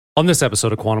On this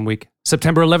episode of Quantum Week,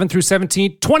 September 11th through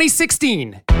 17th,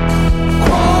 2016. Quantum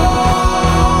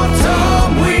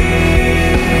Week.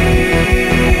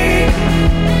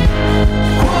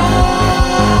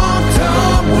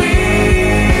 Quantum Week.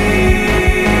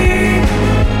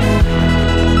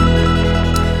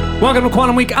 Welcome to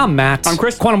Quantum Week. I'm Matt. I'm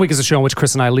Chris. Quantum Week is a show in which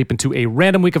Chris and I leap into a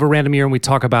random week of a random year and we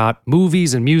talk about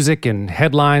movies and music and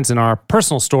headlines and our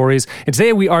personal stories. And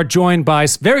today we are joined by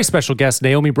very special guest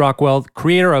Naomi Brockwell,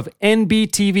 creator of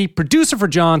NBTV, producer for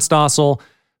John Stossel.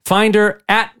 Find her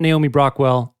at Naomi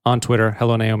Brockwell on Twitter.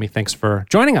 Hello, Naomi. Thanks for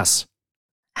joining us.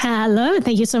 Hello.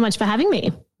 Thank you so much for having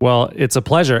me. Well, it's a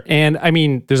pleasure. And I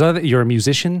mean, you're a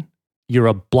musician, you're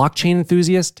a blockchain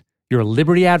enthusiast, you're a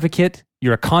liberty advocate,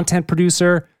 you're a content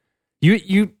producer.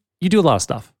 You do a lot of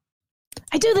stuff.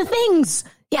 I do the things.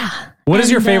 Yeah. What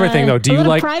is your favorite thing though? Do a you lot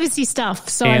like of privacy stuff?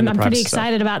 So and I'm the pretty privacy stuff.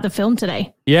 excited about the film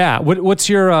today. Yeah. What's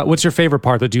your favorite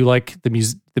part? Do you like the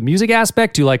music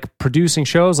aspect? Do you like producing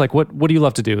shows? Like what do you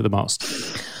love to do the most?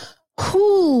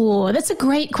 Ooh, that's a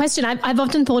great question. I've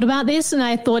often thought about this, and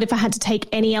I thought if I had to take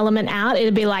any element out,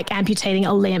 it'd be like amputating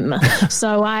a limb.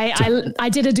 So I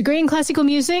did a degree in classical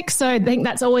music, so I think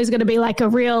that's always going to be like a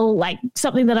real, like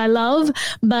something that I love.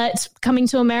 But coming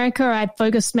to America, I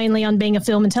focused mainly on being a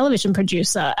film and television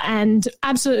producer, and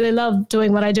absolutely love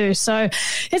doing what I do. So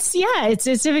it's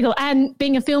difficult. And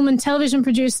being a film and television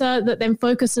producer that then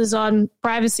focuses on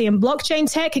privacy and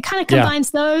blockchain tech, it kind of combines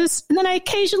those. And then I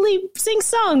occasionally sing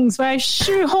songs where I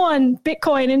shoehorn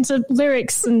Bitcoin into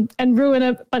lyrics and ruin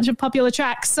a bunch of popular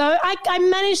tracks. So I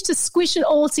managed to squish it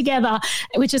all together,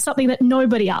 which is something that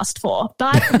nobody asked for.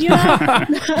 But, you know.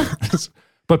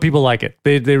 But people like it.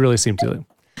 They really seem to.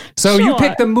 So you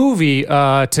picked the movie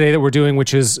today that we're doing,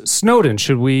 which is Snowden.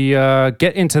 Should we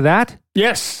get into that?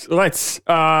 Yes, let's.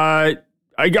 I'm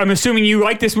assuming you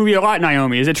like this movie a lot,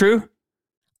 Naomi. Is it true?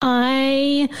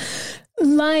 I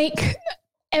like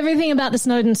everything about the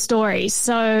Snowden story.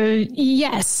 So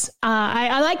yes,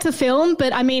 I like the film,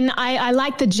 but I mean, I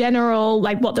like the general,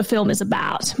 like what the film is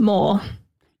about more.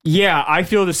 Yeah, I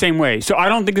feel the same way. So I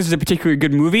don't think this is a particularly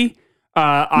good movie.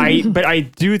 But I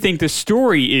do think the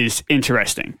story is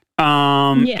interesting.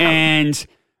 And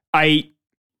I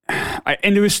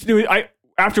know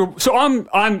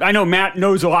Matt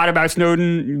knows a lot about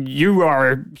Snowden. You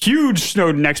are a huge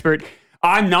Snowden expert.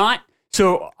 I'm not.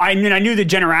 So I knew the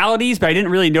generalities, but I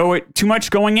didn't really know it too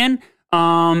much going in.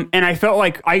 And I felt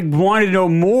like I wanted to know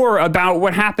more about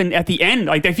what happened at the end.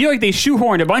 Like I feel like they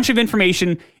shoehorned a bunch of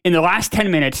information in the last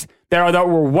 10 minutes that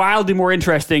were wildly more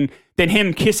interesting than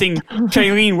him kissing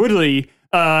Shailene Woodley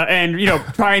and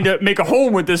trying to make a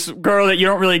home with this girl that you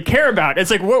don't really care about. It's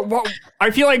like what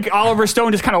I feel like Oliver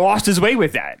Stone just kind of lost his way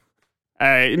with that.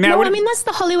 Matt, I mean, that's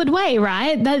the Hollywood way,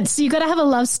 right? You got to have a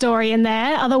love story in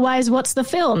there. Otherwise, what's the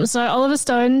film? So Oliver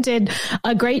Stone did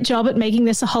a great job at making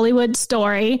this a Hollywood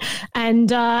story.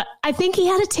 And I think he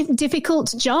had a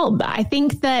difficult job. I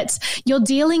think that you're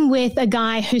dealing with a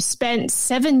guy who spent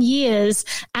 7 years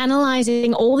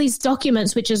analyzing all these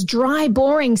documents, which is dry,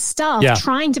 boring stuff,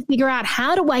 trying to figure out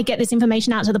how do I get this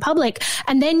information out to the public?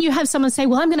 And then you have someone say,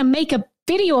 well, I'm going to make a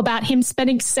video about him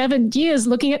spending 7 years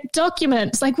looking at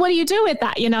documents. Like, what do you do with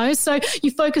that? So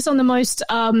you focus on the most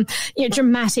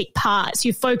dramatic parts.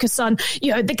 You focus on,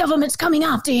 the government's coming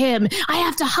after him. I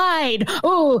have to hide.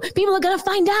 Oh, people are going to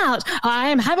find out.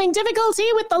 I'm having difficulty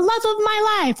with the love of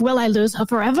my life. Will I lose her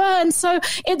forever? And so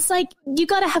it's like, you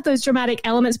got to have those dramatic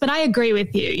elements. But I agree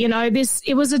with you.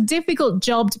 It was a difficult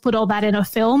job to put all that in a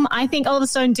film. I think Oliver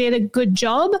Stone did a good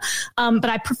job, but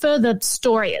I prefer the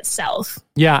story itself.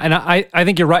 Yeah, and I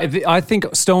think you're right. I think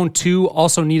Stone, too,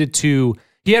 also needed to...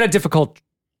 He had a difficult...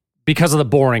 Because of the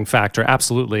boring factor,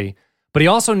 absolutely. But he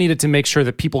also needed to make sure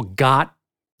that people got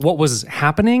what was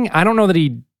happening. I don't know that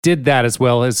he did that as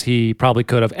well as he probably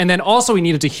could have. And then also he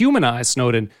needed to humanize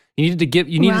Snowden. You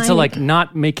needed to like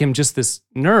not make him just this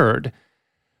nerd.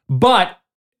 But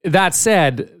that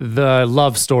said, the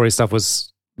love story stuff was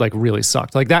like really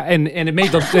sucked. Like that, and it made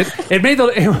it made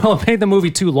the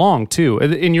movie too long too.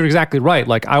 And you're exactly right.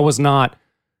 Like I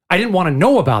didn't want to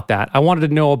know about that. I wanted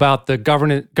to know about the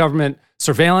government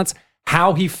surveillance,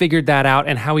 how he figured that out,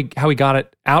 and how he got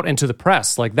it out into the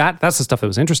press. Like that's the stuff that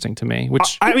was interesting to me.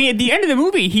 Which I mean, at the end of the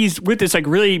movie, he's with this like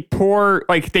really poor.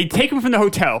 Like they take him from the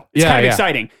hotel. It's kind of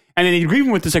exciting, and then they leave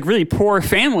him with this like really poor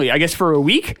family. I guess for a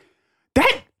week.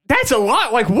 That's a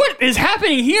lot. Like, what is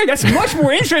happening here? That's much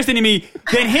more interesting to me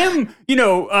than him,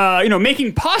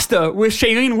 making pasta with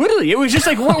Shailene Woodley. It was just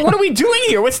like, what are we doing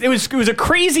here? It was a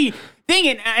crazy thing.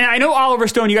 And I know Oliver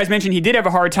Stone, you guys mentioned he did have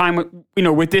a hard time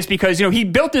with this because, he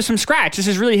built this from scratch. This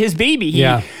is really his baby.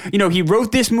 He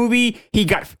wrote this movie. He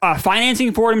got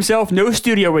financing for it himself. No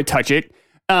studio would touch it.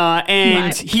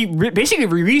 He basically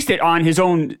released it on his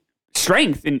own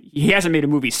strength. And he hasn't made a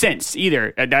movie since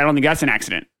either. I don't think that's an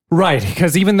accident. Right,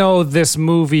 because even though this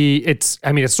movie, it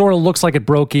sort of looks like it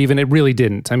broke even, it really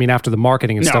didn't. I mean, after the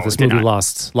marketing and stuff, this movie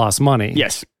lost money.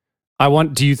 Yes.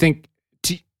 Do you think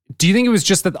it was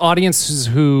just that the audiences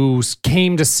who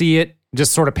came to see it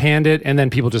just sort of panned it and then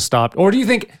people just stopped? Or do you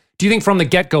think from the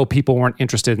get-go people weren't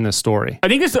interested in this story? I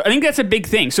think that's a big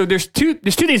thing. So there's two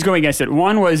things going against it.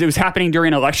 One was it was happening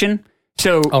during an election.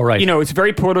 So, it's a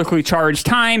very politically charged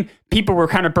time. People were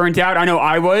kind of burnt out. I know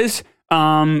I was.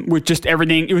 With just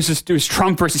everything, it was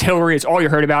Trump versus Hillary. It's all you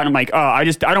heard about. And I'm like, I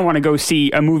don't want to go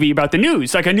see a movie about the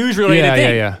news, like a news related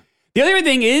thing. Yeah. The other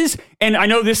thing is, and I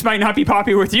know this might not be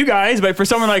popular with you guys, but for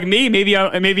someone like me, maybe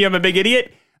I'm a big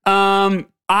idiot.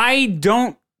 I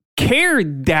don't care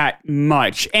that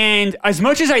much, and as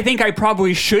much as I think I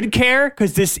probably should care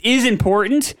because this is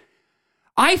important,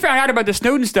 I found out about the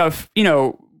Snowden stuff, in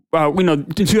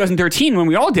 2013 when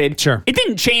we all did. Sure. It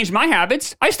didn't change my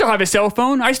habits. I still have a cell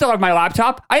phone. I still have my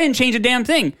laptop. I didn't change a damn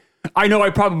thing. I know I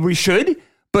probably should,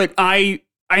 but I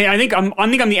think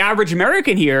I'm the average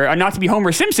American here, not to be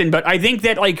Homer Simpson, but I think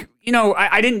that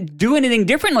I didn't do anything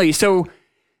differently. So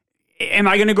am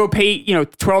I going to go pay,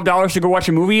 $12 to go watch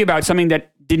a movie about something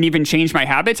that didn't even change my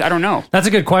habits? I don't know. That's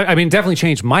a good question. I mean, definitely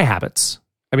changed my habits.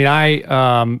 I mean,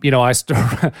 I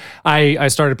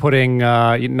started putting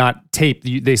not tape.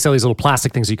 They sell these little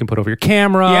plastic things you can put over your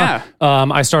camera. Yeah.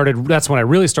 That's when I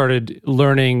really started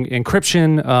learning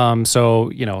encryption.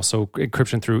 So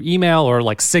encryption through email or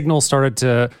like Signal started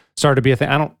to be a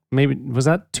thing. Maybe was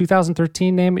that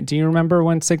 2013 name? Do you remember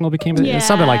when Signal became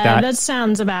something like that? That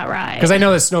sounds about right. Because I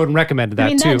know that Snowden recommended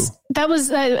that too. That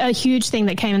was a huge thing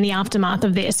that came in the aftermath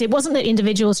of this. It wasn't that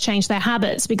individuals changed their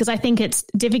habits, because I think it's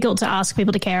difficult to ask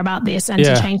people to care about this and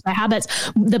to change their habits.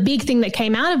 The big thing that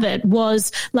came out of it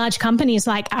was large companies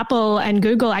like Apple and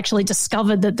Google actually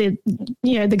discovered that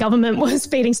the government was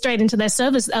feeding straight into their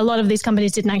servers. A lot of these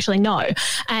companies didn't actually know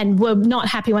and were not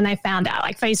happy when they found out,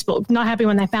 like Facebook, not happy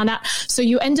when they found out. So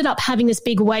you ended up having this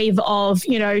big wave of,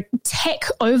 tech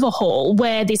overhaul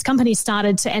where these companies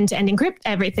started to end-to-end encrypt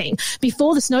everything.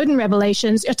 Before the Snowden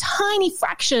revelations, a tiny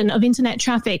fraction of internet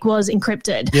traffic was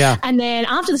encrypted. Yeah. And then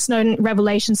after the Snowden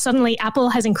revelations, suddenly Apple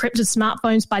has encrypted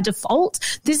smartphones by default.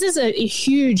 This is a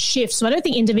huge shift. So I don't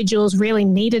think individuals really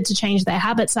needed to change their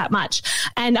habits that much.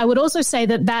 And I would also say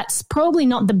that that's probably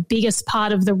not the biggest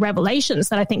part of the revelations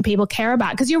that I think people care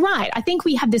about. Because you're right. I think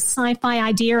we have this sci-fi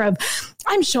idea of,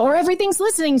 I'm sure everything's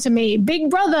listening to me, Big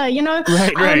Brother,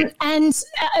 Right. And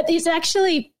it's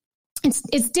actually,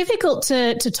 it's difficult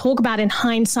to talk about in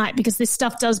hindsight because this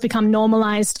stuff does become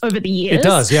normalized over the years. It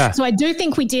does, yeah. So I do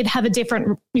think we did have a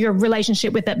different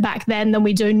relationship with it back then than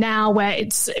we do now, where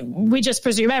we just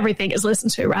presume everything is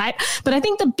listened to, right? But I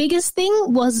think the biggest thing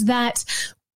was that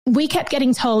we kept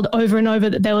getting told over and over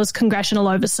that there was congressional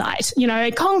oversight.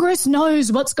 Congress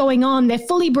knows what's going on. They're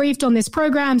fully briefed on these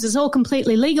programs. It's all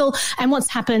completely legal. And what's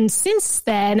happened since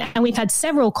then, and we've had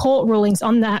several court rulings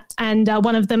on that, and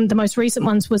one of them, the most recent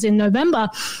ones, was in November,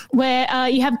 where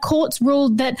you have courts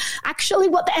ruled that actually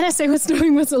what the NSA was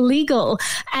doing was illegal,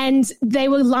 and they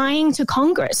were lying to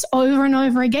Congress over and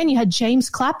over again. You had James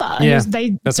Clapper.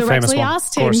 They directly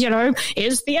asked him,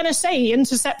 is the NSA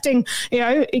intercepting,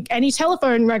 any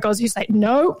telephone records? He's like,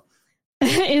 no.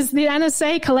 Is the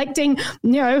NSA collecting,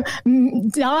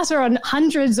 data on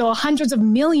hundreds of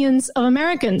millions of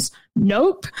Americans?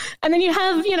 Nope. And then you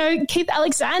have, Keith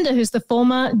Alexander, who's the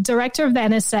former director of the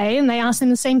NSA, and they asked him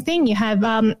the same thing. You have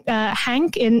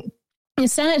Hank in the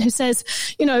Senate who says,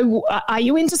 are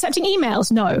you intercepting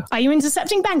emails? No. Are you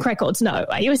intercepting bank records? No.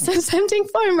 Are you intercepting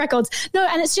phone records? No.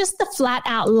 And it's just the flat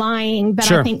out lying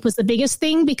that I think was the biggest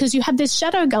thing, because you have this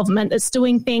shadow government that's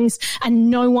doing things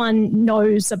and no one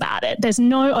knows about it. There's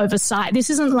no oversight. This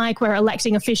isn't like we're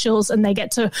electing officials and they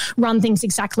get to run things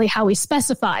exactly how we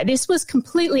specify. This was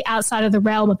completely outside of the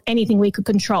realm of anything we could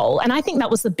control. And I think that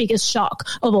was the biggest shock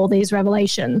of all these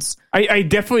revelations. I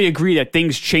definitely agree that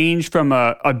things change from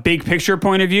a big picture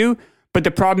point of view, but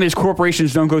the problem is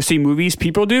corporations don't go see movies,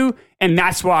 people do, and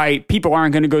that's why people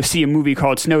aren't going to go see a movie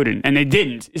called Snowden, and they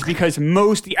didn't. Is because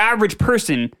the average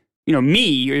person,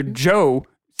 me or Joe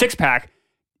Sixpack,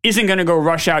 isn't going to go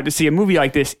rush out to see a movie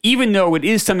like this, even though it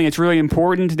is something that's really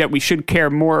important that we should care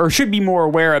more or should be more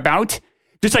aware about.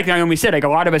 Just like Naomi said, like a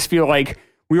lot of us feel like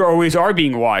we always are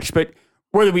being watched, but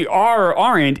whether we are or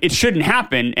aren't, it shouldn't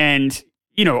happen. And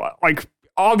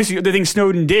obviously the thing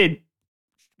Snowden did,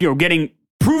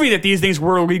 proving proving that these things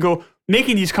were illegal,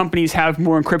 making these companies have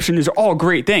more encryption, is all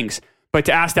great things. But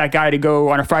to ask that guy to go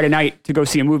on a Friday night to go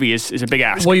see a movie is a big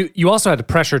ask. Well, you also had the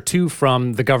pressure too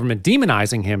from the government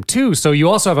demonizing him too. So you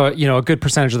also have a good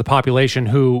percentage of the population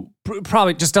who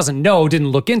probably just doesn't know, didn't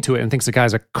look into it, and thinks the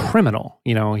guy's a criminal.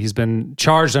 He's been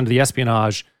charged under the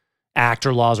Espionage Act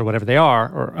or laws or whatever they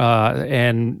are,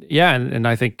 and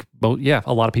I think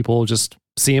a lot of people just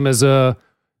see him as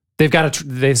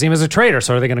they see him as a traitor.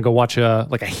 So are they going to go watch a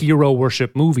hero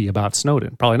worship movie about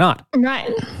Snowden? Probably not.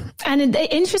 Right. And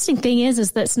the interesting thing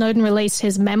is that Snowden released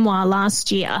his memoir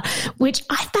last year, which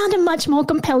I found a much more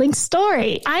compelling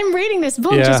story. I'm reading this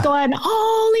book just going,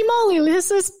 holy moly,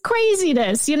 this is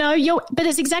craziness, but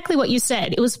it's exactly what you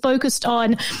said. It was focused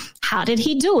on how did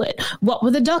he do it? What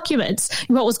were the documents?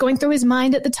 What was going through his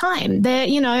mind at the time? But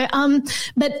it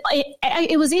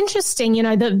was interesting,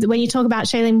 when you talk about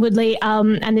Shailene Woodley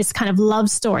and this kind of love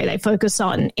story they focus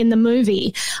on in the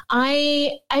movie,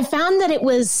 I found that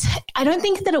I don't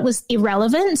think that it was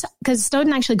irrelevant, because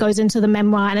Snowden actually goes into the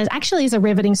memoir and it actually is a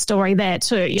riveting story there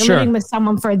too. You're living with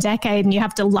someone for a decade and you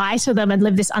have to lie to them and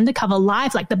live this undercover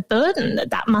life, like the burden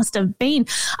that must have been.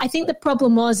 I think the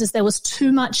problem is there was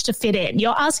too much to fit in.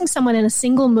 You're asking someone in a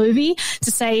single movie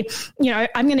to say,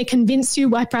 I'm going to convince you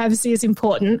why privacy is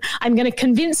important. I'm going to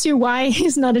convince you why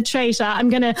he's not a traitor. I'm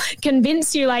going to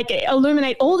convince you,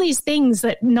 illuminate all these things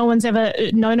that no one's ever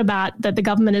known about that the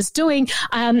government is doing.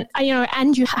 And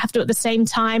you have to at the same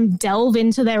time delve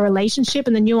into their relationship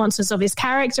and the nuances of his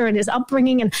character and his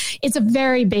upbringing. And it's a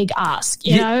very big ask,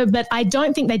 you know, but I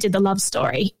don't think they did the love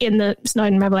story in the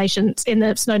Snowden revelations, in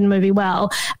the Snowden movie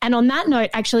well. And on that note,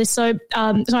 actually, so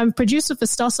I'm a producer for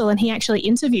Stossel, and he actually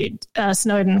interviewed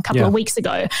Snowden a couple of weeks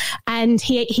ago. And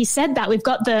he said that we've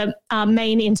got the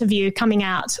main interview coming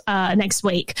out next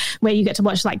week, where you get to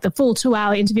watch the full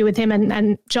 2-hour interview with him.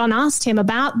 And John asked him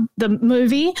about the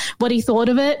movie, what he thought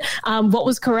of it, what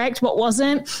was correct, what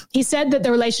wasn't. He said that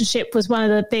the relationship was one of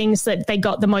the things that they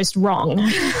got the most wrong.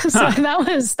 So that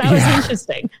was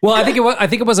interesting. Well, I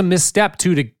think it was a misstep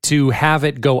to have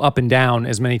it go up and down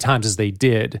as many times as they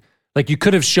did. You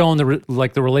could have shown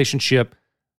the relationship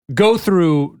go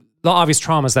through the obvious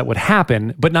traumas that would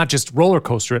happen, but not just roller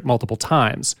coaster it multiple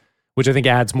times, which I think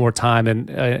adds more time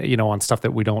and on stuff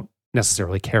that we don't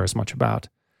necessarily care as much about.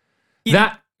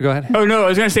 Go ahead. Oh no, I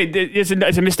was going to say it's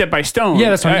a misstep by Stone.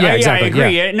 Yeah, that's right. Yeah, exactly. I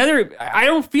agree. Yeah. I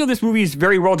don't feel this movie is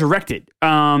very well directed.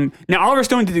 Now Oliver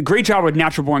Stone did a great job with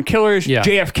Natural Born Killers,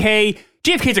 JFK.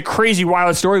 JFK is a crazy,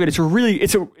 wild story, but it's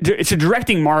a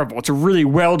directing marvel. It's a really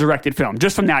well directed film.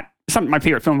 Just from that, it's not my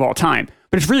favorite film of all time,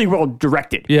 but it's really well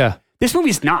directed. Yeah, this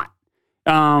movie's not.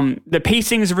 The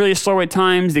pacing is really slow at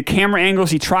times. The camera angles,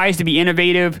 he tries to be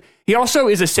innovative. He also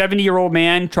is a 70-year-old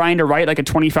man trying to write like a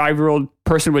 25-year-old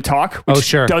person would talk,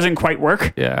 which doesn't quite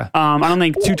work. Yeah. I don't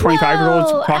think two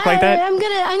 25-year-olds talk like that. I'm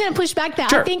gonna push back there.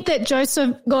 Sure. I think that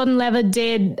Joseph Gordon-Levitt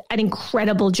did an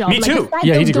incredible job. Me too.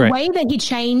 He did the great. way that he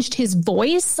changed his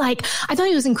voice, I thought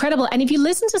he was incredible. And if you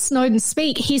listen to Snowden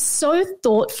speak, he's so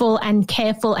thoughtful and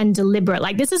careful and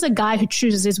deliberate. This is a guy who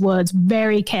chooses his words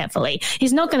very carefully.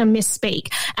 He's not going to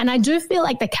misspeak. And I do feel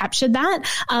like they captured that.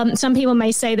 Some people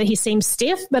may say that he seems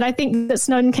stiff, but I think that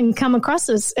Snowden can come across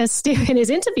as stiff in his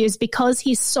interviews because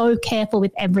he's so careful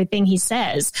with everything he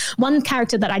says. One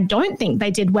character that I don't think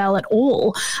they did well at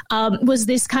all was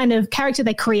this kind of character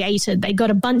they created. They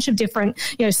got a bunch of different,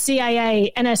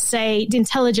 CIA, NSA,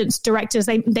 intelligence directors.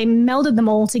 They melded them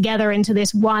all together into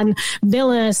this one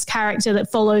villainous character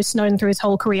that follows Snowden through his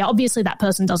whole career. Obviously, that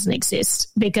person doesn't exist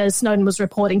because Snowden was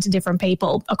reporting to different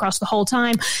people across the whole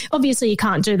time. Obviously, you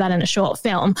can't do that in a short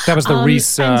film. That was the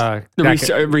Reese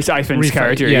Ifans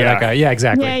character. Yeah, that guy. Yeah,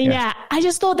 exactly. Yeah. I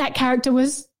just thought that character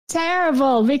was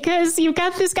terrible because you've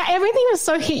got this guy. Everything was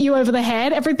so hit you over the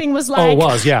head. Everything was like, oh, it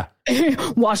was, yeah.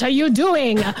 What are you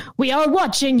doing? We are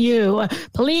watching you.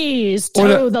 Please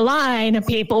toe the line.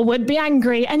 People would be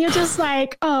angry, and you're just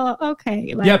like, oh,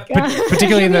 okay.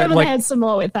 Particularly in the had some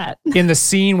more with that. In the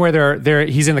scene where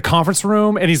he's in the conference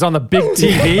room and he's on the big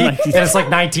TV, and it's like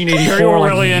 1984.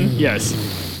 Orwellian.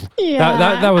 Yes.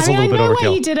 Yeah, that was a little bit overkill. I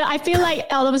know why he did it. I feel like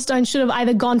Oliver Stone should have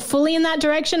either gone fully in that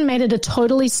direction, made it a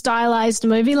totally stylized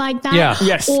movie like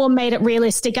that, or made it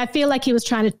realistic. I feel like he was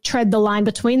trying to tread the line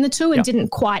between the two and didn't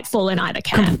quite fall in either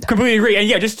camp. Completely agree.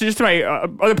 And just to my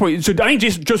other point, so I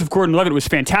think Joseph Gordon-Levitt was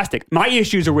fantastic. My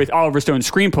issues are with Oliver Stone's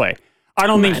screenplay. I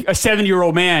don't think a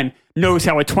 70-year-old man knows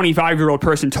how a 25-year-old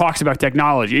person talks about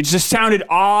technology. It just sounded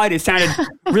odd. It sounded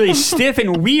really stiff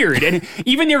and weird. And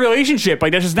even their relationship,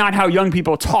 this is not how young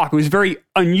people talk. It was very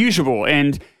unusual.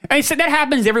 And so that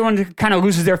happens. Everyone kind of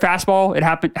loses their fastball. It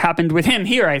happened with him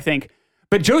here, I think.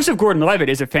 But Joseph Gordon-Levitt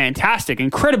is a fantastic,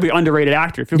 incredibly underrated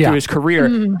actor through his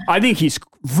career. I think he's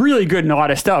really good in a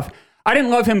lot of stuff. I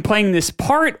didn't love him playing this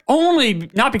part only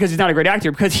not because he's not a great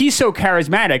actor, because he's so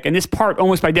charismatic, and this part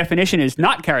almost by definition is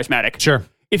not charismatic. Sure.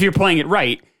 If you're playing it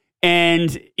right.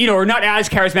 And, or not as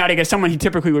charismatic as someone he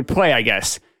typically would play, I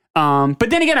guess. But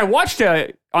then again, I watched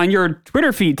on your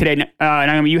Twitter feed today,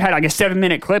 and you had like a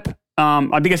 7-minute clip.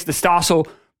 I think it's the Stossel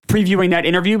previewing that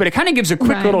interview, but it kind of gives a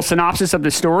quick little synopsis of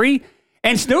the story.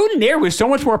 And Snowden there was so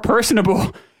much more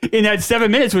personable in that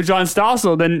 7 minutes with John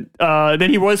Stossel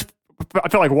than he was. I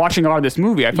felt like watching a lot of this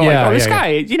movie. I felt this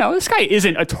guy, this guy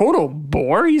isn't a total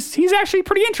bore. He's actually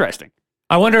pretty interesting.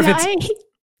 I wonder if it's.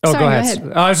 Sorry, go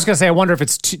ahead. I was just going to say, I wonder if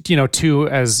it's, too,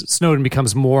 as Snowden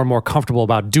becomes more and more comfortable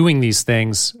about doing these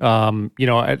things,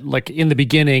 like in the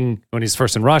beginning when he's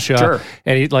first in Russia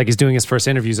and he's doing his first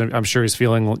interviews, I'm sure he's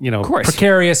feeling,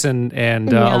 precarious and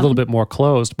a little bit more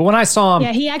closed. But when I saw him.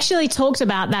 Yeah, he actually talked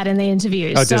about that in the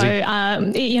interviews. Oh, does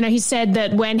he? He said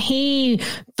that when he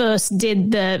first did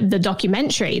the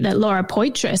documentary that Laura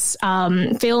Poitras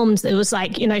filmed, it was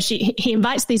like, he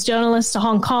invites these journalists to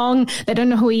Hong Kong. They don't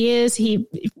know who he is.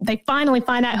 They finally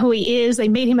find out who he is. They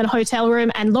meet him in a hotel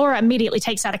room, and Laura immediately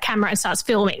takes out a camera and starts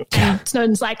filming. And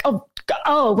Snowden's like,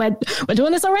 oh, we're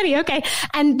doing this already. Okay.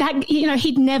 And that,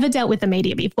 he'd never dealt with the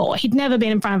media before. He'd never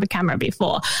been in front of a camera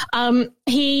before.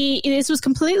 This was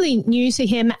completely new to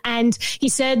him. And he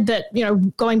said that,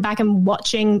 going back and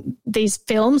watching these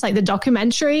films, like the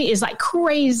documentary is like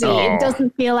crazy. It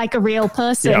doesn't feel like a real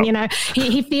person.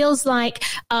 He feels like,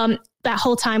 that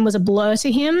whole time was a blur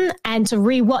to him, and to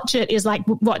rewatch it is like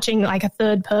watching like a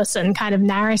third person kind of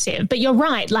narrative. But you're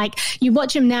right. Like you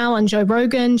watch him now on Joe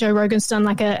Rogan. Joe Rogan's done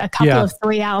like a couple of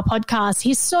 3-hour podcasts.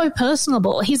 He's so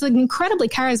personable. He's an incredibly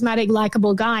charismatic,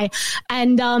 likable guy.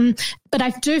 And, but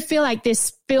I do feel like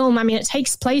this film, it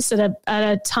takes place at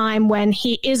a time when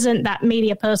he isn't that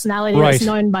media personality that's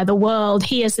known by the world.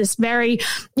 He is this very,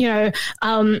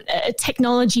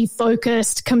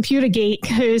 technology-focused computer geek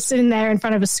who's sitting there in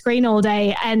front of a screen all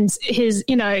day. And his,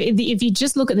 if you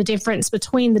just look at the difference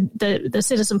between the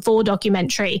Citizen 4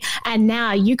 documentary and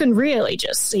now, you can really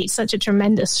just see such a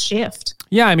tremendous shift.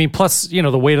 Yeah, plus,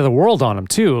 the weight of the world on him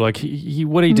too. Like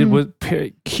what he did was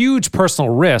huge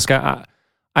personal risk.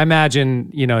 I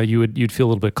imagine, you'd feel a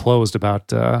little bit closed about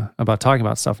talking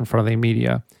about stuff in front of the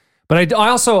media. But I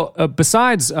also,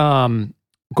 besides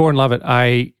Gordon-Levitt,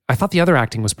 I thought the other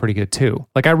acting was pretty good too.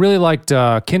 Like I really liked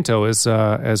Quinto as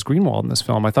Greenwald in this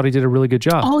film. I thought he did a really good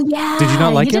job. Oh yeah, did you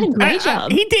not like him? He did a great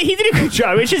job. He did a good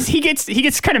job. It's just he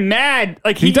gets kind of mad.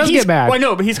 Like he does get mad. Well, I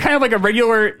know, but he's kind of like a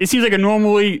regular. It seems like a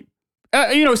normally.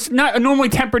 Not a normally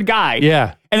tempered guy.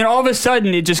 Yeah. And then all of a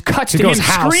sudden it just cuts to him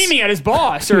screaming at his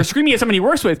boss or screaming at somebody he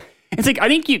works with. It's like, I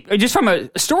think just from a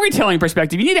storytelling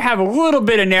perspective, you need to have a little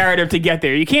bit of narrative to get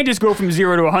there. You can't just go from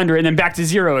 0 to 100 and then back to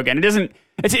 0 again.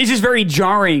 It's just very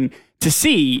jarring to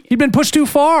see. He'd been pushed too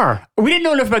far. We didn't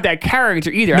know enough about that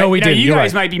character either. No, we didn't. You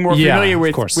guys might be more familiar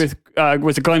with was it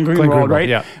Glenn Greenwald, right?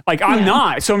 Yeah. Like I'm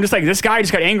not. So I'm just like, this guy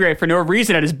just got angry for no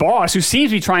reason at his boss who seems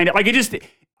to be trying to,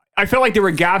 I felt like there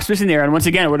were gaps missing there. And once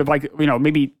again, it would have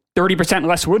maybe 30%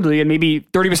 less Woodley and maybe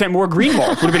 30% more Greenwald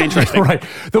would have been interesting. Right.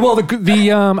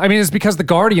 It's because The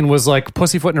Guardian was like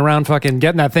pussyfooting around fucking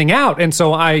getting that thing out. And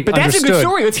so But that's understood. a good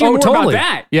story. Let's hear more about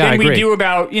that than we do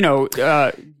about,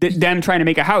 them trying to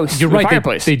make a house You're right.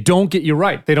 fireplace. You're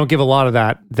right. They don't give a lot of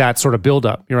that sort of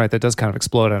buildup. You're right. That does kind of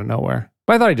explode out of nowhere.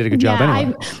 But I thought he did a good job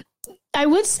anyway. I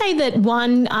would say that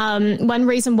one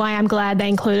reason why I'm glad they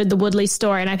included the Woodley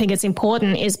story, and I think it's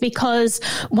important, is because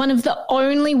one of the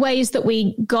only ways that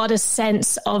we got a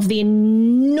sense of the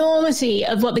enormity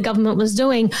of what the government was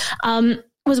doing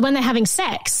was when they're having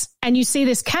sex. And you see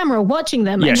this camera watching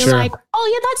them, and you're like,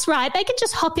 oh, yeah, that's right. They could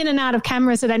just hop in and out of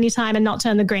cameras at any time and not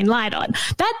turn the green light on.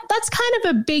 That's kind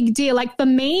of a big deal. Like, for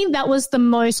me, that was the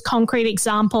most concrete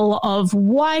example of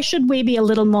why should we be a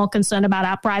little more concerned about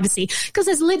our privacy? Because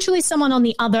there's literally someone on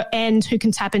the other end who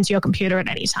can tap into your computer at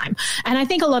any time. And I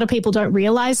think a lot of people don't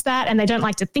realize that, and they don't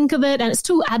like to think of it, and it's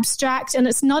too abstract. And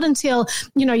it's not until,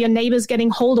 your neighbor's getting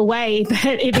hauled away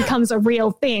that it becomes a real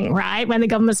thing, right? When the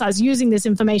government starts using this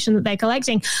information that they're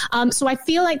collecting. So I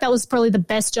feel like that was probably the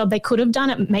best job they could have done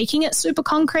at making it super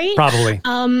concrete. Probably.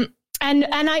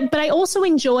 But I also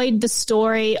enjoyed the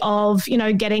story of,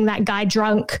 getting that guy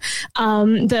drunk,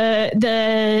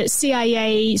 the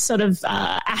CIA sort of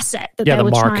asset that they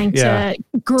were trying to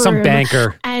groom. Some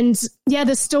banker. And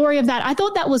the story of that, I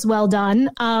thought that was well done.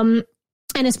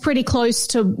 And it's pretty close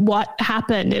to what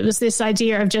happened. It was this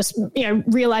idea of just,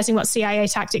 realizing what CIA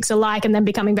tactics are like and then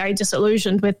becoming very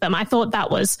disillusioned with them. I thought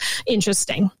that was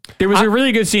interesting. There was a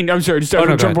really good scene. I'm sorry, just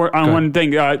jump on one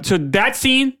thing. So that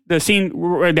scene, the scene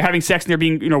where they're having sex and they're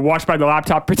being, watched by the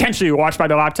laptop, potentially watched by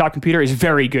the laptop computer, is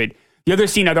very good. The other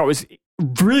scene I thought was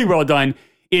really well done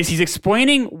is he's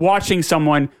explaining watching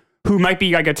someone who might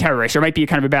be like a terrorist or might be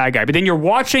kind of a bad guy, but then you're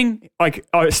watching like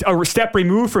a step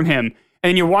removed from him.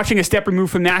 And you're watching a step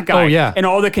removed from that guy. Oh, yeah. And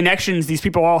all the connections these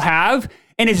people all have.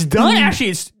 And it's done,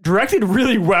 actually, it's directed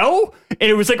really well. And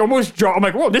it was like almost, I'm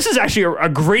like, whoa, this is actually a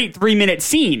great 3-minute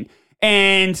scene.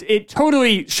 And it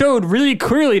totally showed really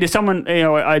clearly to someone,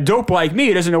 a dope like me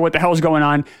who doesn't know what the hell's going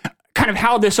on, kind of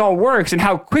how this all works and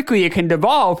how quickly it can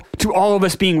devolve to all of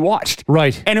us being watched.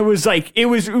 Right. And it was like, it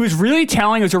was really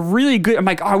telling. It was a really good, I'm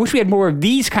like, I wish we had more of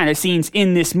these kind of scenes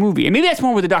in this movie. And maybe that's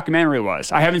more what the documentary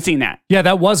was. I haven't seen that. Yeah,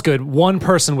 that was good. One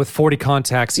person with 40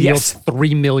 contacts yields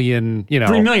 3 million, 3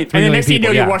 million. And the next thing you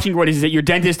know, you're watching what is it? Your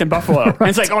dentist in Buffalo. And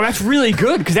it's like, oh, that's really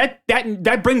good because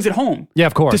that brings it home. Yeah,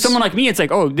 of course. To someone like me, it's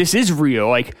like, oh, this is real.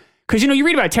 Like, because, you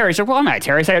read about terrorists, like, well, I'm not a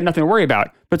terrorist. I have nothing to worry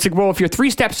about. But it's like, well, if you're 3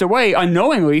 steps away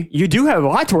unknowingly, you do have a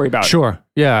lot to worry about. Sure.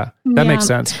 Yeah. That makes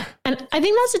sense. And I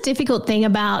think that's a difficult thing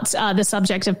about the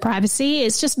subject of privacy.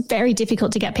 It's just very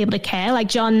difficult to get people to care. Like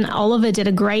John Oliver did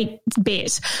a great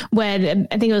bit where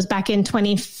I think it was back in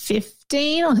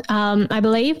 2015, I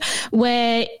believe,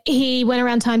 where he went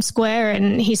around Times Square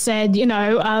and he said,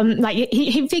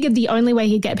 he figured the only way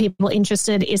he'd get people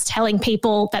interested is telling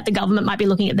people that the government might be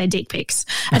looking at their dick pics.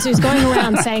 And so he's going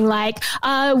around saying like,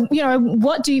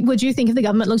 what would you think if the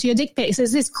government looked at your dick pics?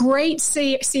 There's this great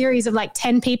series of like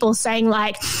 10 people saying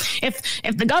like, if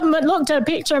the government looked at a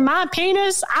picture of my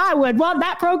penis, I would want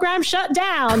that program shut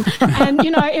down. And,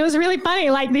 it was really funny,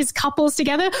 like these couples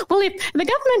together. Well, if the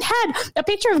government had a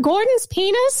picture of Gordon's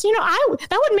penis,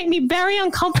 that would make me very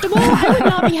uncomfortable. I would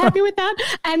not be happy with that.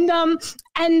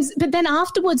 But then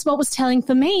afterwards, what was telling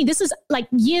for me, this is like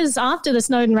years after the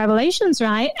Snowden revelations,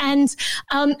 right? And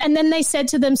then they said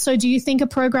to them, so do you think a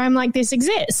program like this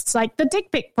exists, like the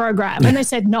dick pic program? And they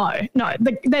said, no,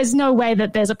 there's no way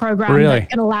that there's a program that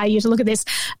can allow you to look at this.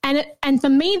 And for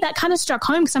me, that kind of struck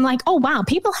home because I'm like, oh, wow,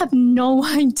 people have no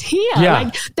idea. Yeah.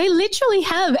 Like they literally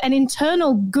have an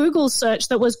internal Google search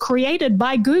that was created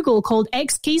by Google called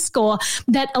X-Keyscore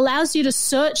that allows you to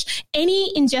search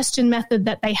any ingestion method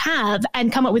that they have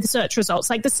and come up with search results.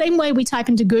 Like the same way we type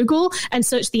into Google and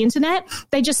search the internet,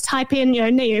 they just type in,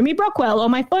 Naomi Brockwell or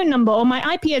my phone number or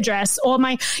my IP address or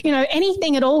my,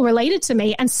 anything at all related to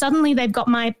me. And suddenly they've got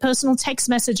my personal text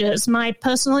messages, my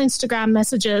personal Instagram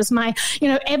messages, my,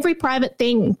 every private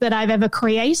thing that I've ever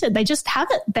created. They just have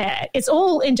it there. It's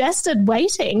all ingested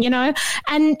waiting,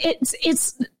 and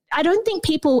it's, I don't think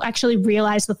people actually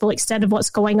realize the full extent of what's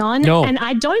going on. No. And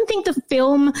I don't think the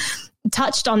film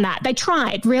touched on that. They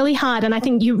tried really hard. And I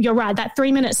think you're right. That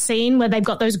 3-minute scene where they've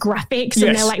got those graphics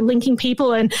and they're like linking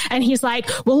people and he's like,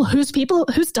 well, whose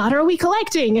data are we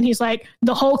collecting? And he's like,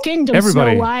 the whole kingdom,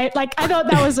 everybody. Snow White. Like, I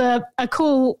thought that was a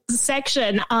cool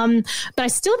section. But I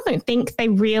still don't think they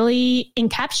really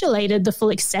encapsulated the full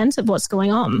extent of what's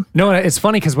going on. No, it's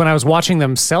funny because when I was watching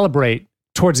them celebrate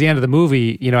towards the end of the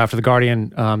movie, after The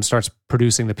Guardian starts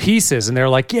producing the pieces and they're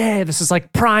like, yeah, this is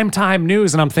like prime time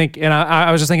news. And I'm thinking, and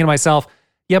I was just thinking to myself,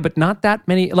 yeah, but not that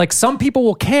many, like some people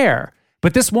will care,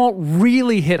 but this won't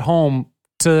really hit home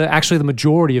to actually the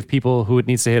majority of people who it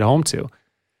needs to hit home to.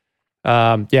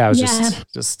 It was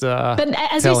just but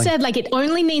as you said, like it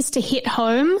only needs to hit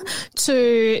home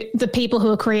to the people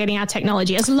who are creating our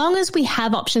technology. As long as we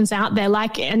have options out there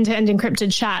like end-to-end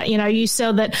encrypted chat, you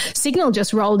saw that Signal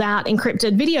just rolled out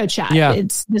encrypted video chat. Yeah.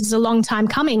 This is a long time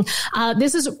coming.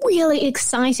 This is really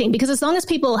exciting because as long as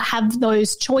people have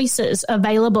those choices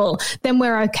available, then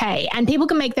we're okay. And people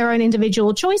can make their own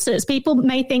individual choices. People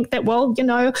may think that, well,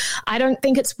 I don't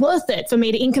think it's worth it for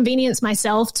me to inconvenience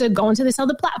myself to go onto this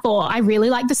other platform. I really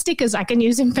like the stickers I can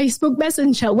use in Facebook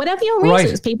Messenger, whatever your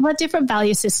reasons. Right. People have different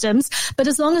value systems, but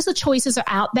as long as the choices are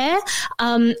out there,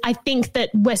 I think that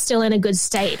we're still in a good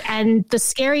state. And the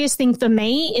scariest thing for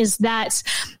me is that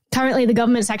currently the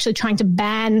government is actually trying to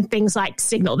ban things like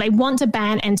Signal. They want to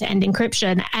ban end-to-end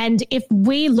encryption. And if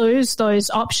we lose those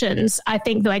options, I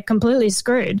think they're completely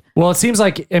screwed. Well, it seems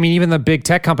like, even the big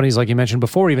tech companies, like you mentioned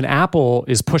before, even Apple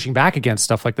is pushing back against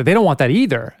stuff like that. They don't want that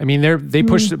either. They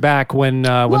pushed it back when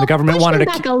the government wanted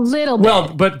back a little bit. Well,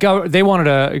 but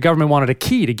government wanted a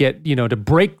key to get, to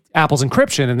break Apple's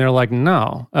encryption, and they're like,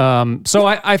 no. So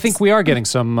I think we are getting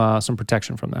some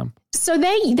protection from them. So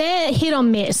they're hit or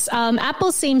miss.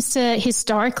 Apple seems to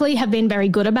historically have been very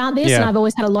good about this, Yeah. and I've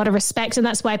always had a lot of respect, and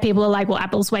that's why people are like, well,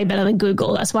 Apple's way better than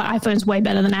Google. That's why iPhone's way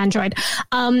better than Android.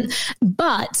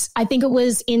 But I think it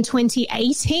was in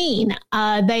 2018,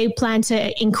 they plan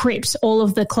to encrypt all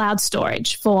of the cloud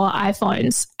storage for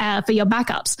iPhones for your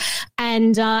backups.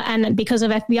 And because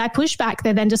of FBI pushback,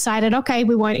 they then decided, okay,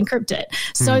 we won't encrypt it.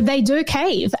 So they do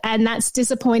cave, and that's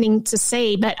disappointing to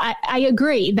see. But I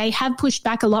agree. They have pushed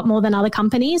back a lot more than other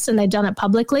companies, and they've done it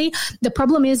publicly. The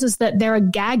problem is that there are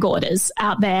gag orders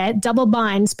out there, double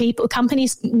binds.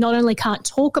 Companies not only can't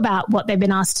talk about what they've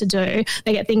been asked to do,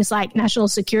 they get things like national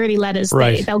security letters.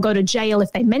 Right. They'll go to jail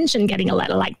if they mention getting a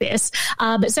letter like this.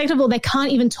 But second of all, they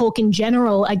can't even talk in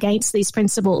general against these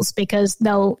principles because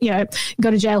they'll,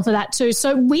 go to jail for that too.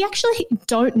 So we actually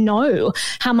don't know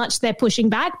how much they're pushing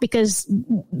back because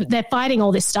they're fighting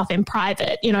all this stuff in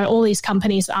private. All these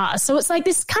companies are. So it's like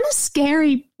this kind of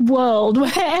scary world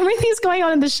where everything's going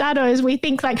on in the shadows. We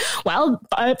think like, well,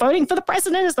 voting for the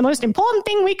president is the most important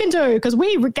thing we can do because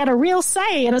we get a real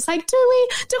say. And it's like, do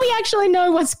we actually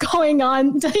know what's going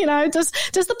on? Does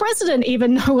the president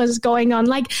even know what's going on?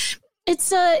 Like,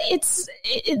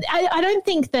 I don't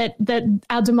think that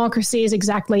our democracy is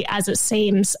exactly as it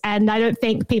seems, and I don't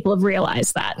think people have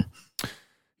realized that.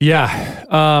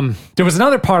 Yeah. There was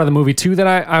another part of the movie too that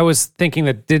I was thinking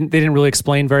that they didn't really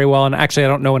explain very well. And actually, I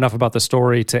don't know enough about the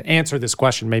story to answer this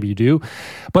question. Maybe you do.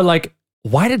 But like,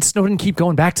 why did Snowden keep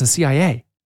going back to the CIA?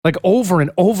 Like over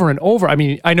and over and over. I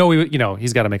mean, I know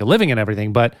he's got to make a living and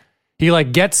everything, but he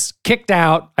like gets kicked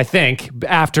out, I think,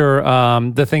 after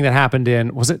the thing that happened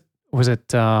in, was it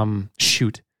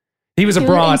shoot. He was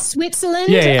abroad in Switzerland.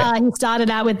 Yeah. He started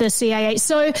out with the CIA.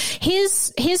 So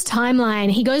his timeline,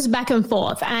 he goes back and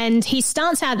forth, and he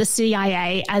starts out the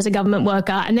CIA as a government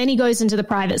worker, and then he goes into the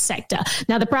private sector.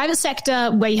 Now, the private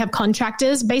sector, where you have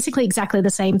contractors, basically exactly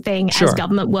the same thing as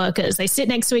government workers. They sit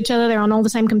next to each other. They're on all the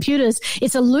same computers.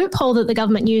 It's a loophole that the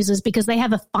government uses because they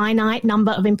have a finite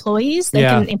number of employees they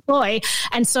can employ,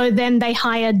 and so then they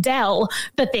hire Dell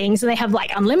for things. They have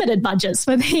like unlimited budgets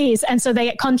for these, and so they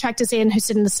get contractors in who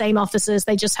sit in the same offices.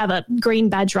 They just have a green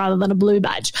badge rather than a blue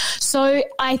badge. So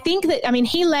I think that,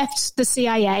 he left the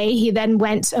CIA. He then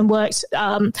went and worked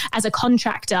as a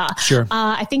contractor. Sure.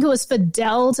 I think it was for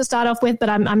Dell to start off with, but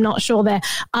I'm not sure there.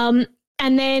 And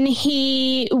then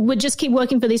he would just keep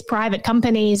working for these private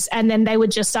companies, and then they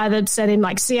would just either send him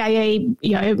like CIA,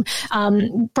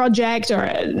 project or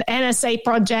an NSA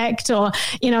project, or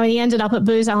and he ended up at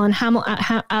Booz Allen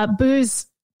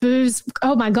Booz,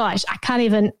 oh my gosh, I can't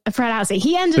even pronounce it.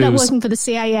 He ended up working for the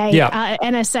CIA,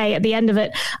 NSA at the end of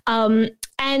it.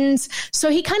 And so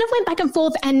he kind of went back and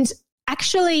forth, and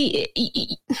actually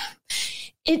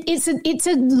it's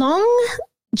a long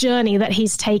journey that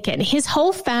he's taken. His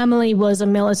whole family was a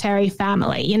military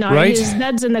family, Right. His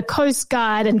dad's in the Coast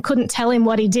Guard and couldn't tell him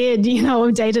what he did,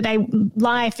 day-to-day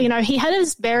life. He had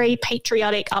this very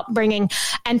patriotic upbringing.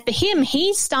 And for him,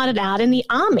 he started out in the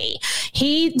army.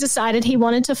 He decided he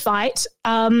wanted to fight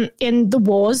in the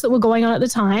wars that were going on at the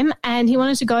time, and he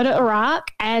wanted to go to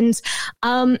Iraq, and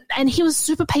he was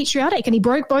super patriotic, and he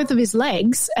broke both of his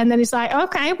legs, and then he's like,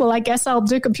 okay, well, I guess I'll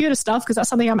do computer stuff because that's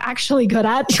something I'm actually good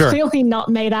at. Sure. Clearly not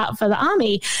made out for the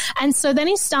army. And so then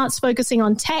he starts focusing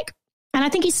on tech. And I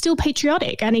think he's still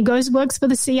patriotic, and he works for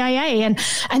the CIA, and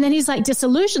then he's like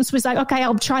disillusioned. So he's like, okay,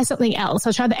 I'll try something else.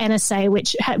 I'll try the NSA,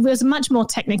 which was a much more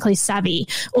technically savvy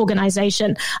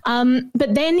organization.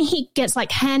 But then he gets like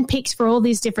handpicked for all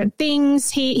these different things.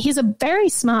 He's a very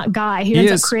smart guy who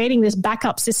ends up creating this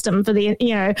backup system for the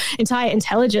entire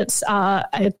intelligence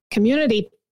community.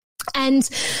 And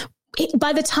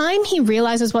by the time he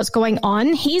realizes what's going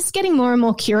on, he's getting more and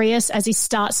more curious as he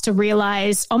starts to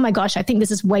realize, oh my gosh, I think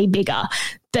this is way bigger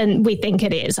than we think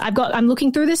it is. I'm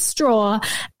looking through this straw,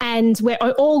 and we're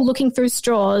all looking through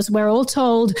straws. We're all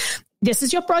told, this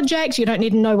is your project. You don't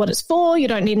need to know what it's for. You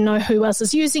don't need to know who else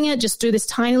is using it. Just do this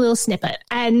tiny little snippet.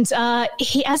 And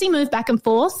as he moved back and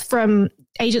forth from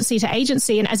agency to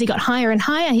agency, and as he got higher and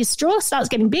higher, his straw starts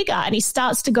getting bigger, and he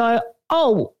starts to go,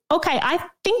 oh, okay, I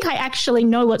think I actually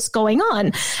know what's going on.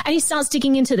 And he starts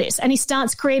digging into this, and he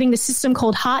starts creating this system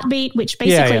called Heartbeat, which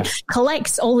basically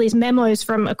collects all these memos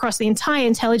from across the entire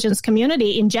intelligence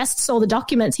community, ingests all the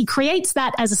documents. He creates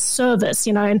that as a service,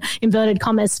 in inverted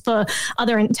commas, for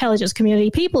other intelligence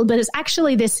community people. But it's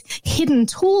actually this hidden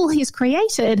tool he's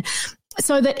created.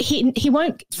 so that he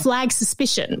won't flag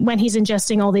suspicion when he's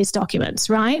ingesting all these documents,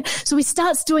 right? So he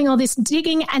starts doing all this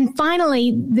digging, and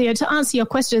finally, to answer your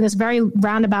question in this very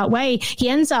roundabout way, he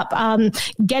ends up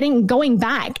going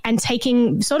back and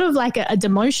taking sort of like a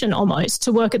demotion almost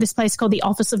to work at this place called the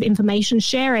Office of Information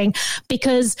Sharing,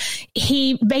 because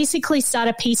he basically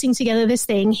started piecing together this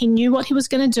thing. He knew what he was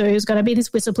going to do. He was going to be this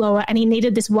whistleblower, and he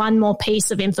needed this one more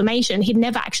piece of information. He'd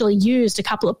never actually used a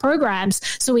couple of programs,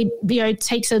 so he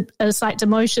takes a slight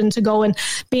demotion to go and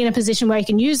be in a position where he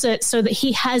can use it so that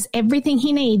he has everything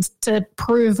he needs to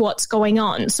prove what's going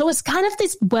on. So it's kind of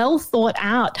this well thought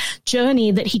out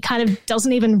journey that he kind of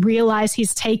doesn't even realize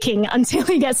he's taking until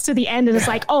he gets to the end, and it's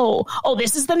like, oh,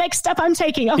 this is the next step I'm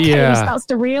taking. Okay, Yeah. he starts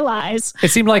to realize. It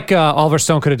seemed like Oliver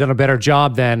Stone could have done a better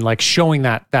job than like showing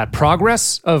that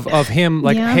progress of him,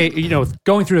 like, Yeah. hey,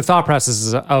 going through the thought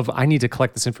processes of, I need to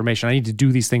collect this information. I need to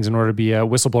do these things in order to be a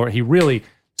whistleblower. He really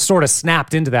sort of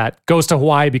snapped into that, goes to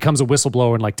Hawaii, becomes a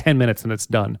whistleblower in like 10 minutes, and it's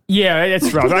done. Yeah,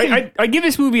 that's rough. I give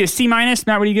this movie a C-. Matt,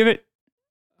 what do you give it?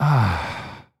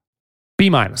 B-.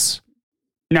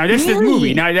 Now, that's the Really?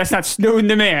 movie. Now, that's not Snowden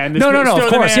the man. No, of Snowden the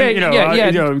course. Man,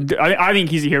 Yeah. I think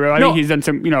he's a hero. I No. think he's done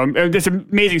some, this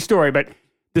amazing story, but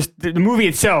the movie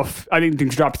itself, I think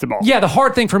drops the ball. Yeah, the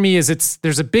hard thing for me is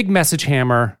there's a big message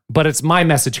hammer, but it's my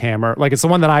message hammer. Like, it's the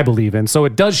one that I believe in. So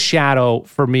it does shadow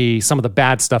for me some of the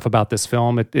bad stuff about this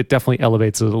film. It definitely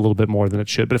elevates it a little bit more than it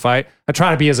should. But if I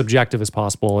try to be as objective as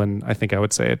possible, and I think I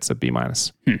would say it's a B-.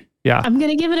 Yeah. I'm going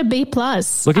to give it a B+.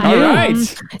 Look at All you. right.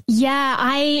 Yeah,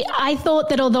 I thought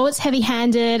that although it's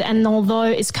heavy-handed and although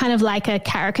it's kind of like a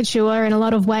caricature in a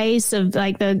lot of ways of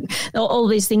like all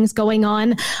these things going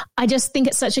on, I just think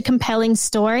it's such a compelling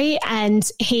story, and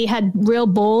he had real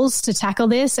balls to tackle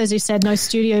this. As you said, no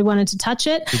studio wanted to touch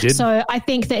it. He did. So I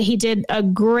think that he did a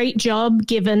great job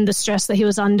given the stress that he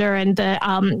was under and the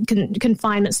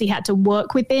confinements he had to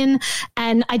work within.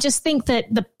 And I just think that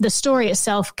the story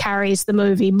itself carries the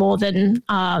movie more than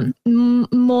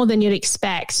you'd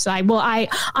expect. So, I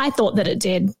thought that it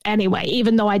did anyway,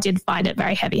 even though I did find it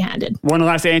very heavy-handed. One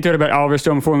last anecdote about Oliver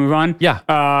Stone before we move on. Yeah.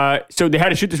 So they had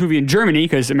to shoot this movie in Germany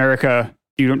because America,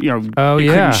 they yeah.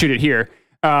 couldn't shoot it here.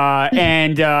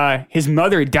 And his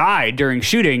mother died during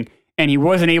shooting, and he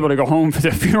wasn't able to go home for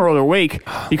the funeral or wake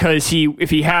because if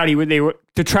he had,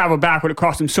 to travel back would have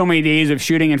cost him so many days of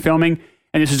shooting and filming.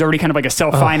 And this was already kind of like a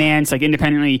self-finance, like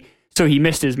independently. So he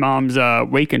missed his mom's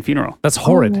wake and funeral. That's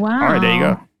horrid. Oh, wow. All right, there you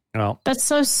go. Well, That's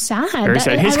so sad. Very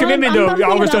sad. His commitment, though,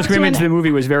 Oliver Stone's commitment to the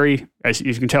movie was very, as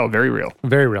you can tell, very real.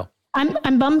 very real.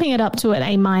 I'm bumping it up to an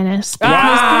A-.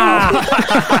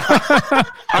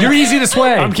 You're easy to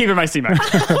sway. I'm keeping my C-.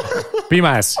 B-.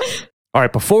 All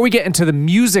right, before we get into the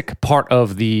music part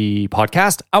of the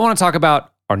podcast, I want to talk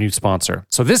about our new sponsor.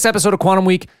 So this episode of Quantum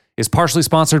Week is partially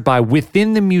sponsored by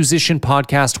Within the Musician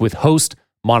podcast with host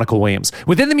Monica Williams.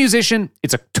 Within the Musician,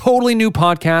 it's a totally new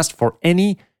podcast for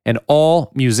any and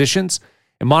all musicians.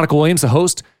 And Monica Williams, the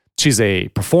host, she's a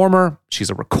performer, she's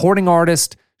a recording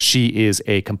artist, she is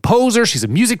a composer, she's a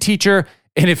music teacher.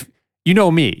 And if you know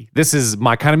me, this is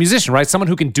my kind of musician, right? Someone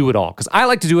who can do it all. Because I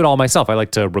like to do it all myself. I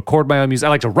like to record my own music. I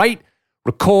like to write,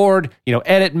 record,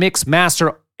 edit, mix,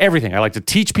 master, everything. I like to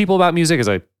teach people about music, as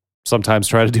I sometimes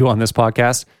try to do on this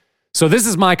podcast. So this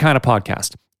is my kind of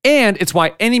podcast. And it's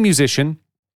why any musician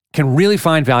can really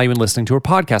find value in listening to her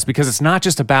podcast, because it's not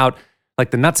just about like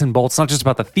the nuts and bolts. It's not just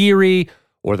about the theory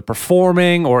or the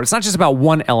performing, or it's not just about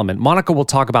one element. Monica will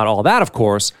talk about all that, of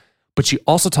course, but she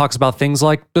also talks about things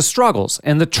like the struggles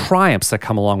and the triumphs that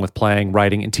come along with playing,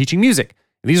 writing, and teaching music.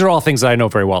 And these are all things that I know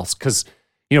very well, because,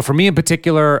 for me in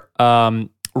particular,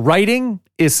 writing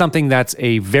is something that's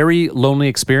a very lonely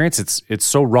experience. It's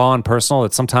so raw and personal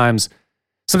that sometimes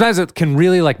it can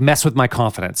really like mess with my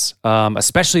confidence,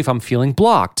 especially if I'm feeling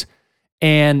blocked.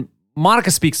 And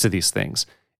Monica speaks to these things.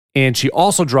 And she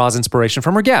also draws inspiration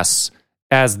from her guests,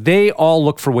 as they all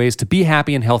look for ways to be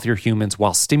happy and healthier humans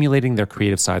while stimulating their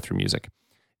creative side through music.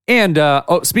 And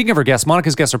speaking of her guests,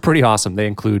 Monica's guests are pretty awesome. They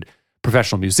include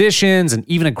professional musicians and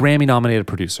even a Grammy-nominated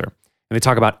producer. And they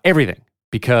talk about everything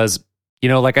because,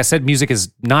 like I said, music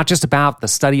is not just about the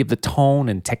study of the tone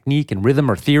and technique and rhythm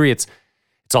or theory. It's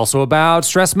also about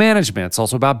stress management. It's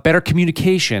also about better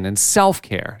communication and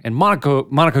self-care. And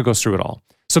Monica goes through it all.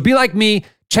 So be like me.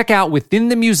 Check out Within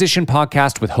the Musician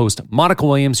podcast with host Monica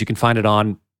Williams. You can find it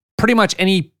on pretty much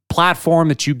any platform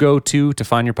that you go to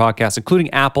find your podcast, including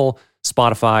Apple,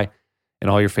 Spotify, and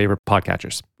all your favorite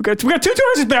podcatchers. We got Two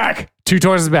Tours is back. Two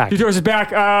Tours is back. Two Tours is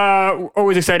back.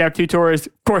 Always excited to have Two Tours.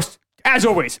 Of course, as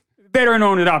always, veteran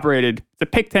owned and operated. It's a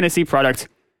Pick Tennessee product.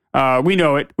 We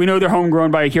know it. We know they're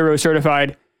homegrown by a Hero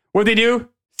certified. What they do?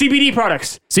 CBD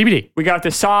products. CBD. We got the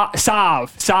Salve.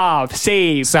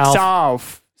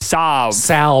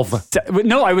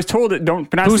 No, I was told that don't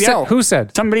pronounce the L. Who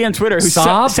said? Somebody on Twitter who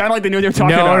Salve? sounded like they knew what they were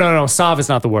talking about. No. Salve is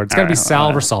not the word. It's got to be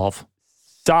salve or solve.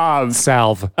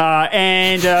 Salve. But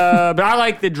I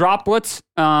like the droplets,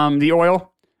 the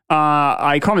oil.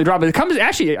 I call them the droplets. It comes,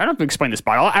 actually, I don't have to explain this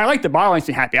bottle. I like the bottle. Makes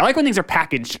me happy. I like when things are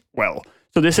packaged well.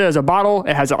 So this is a bottle.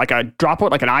 It has like a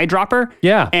droplet, like an eyedropper.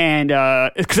 Yeah. And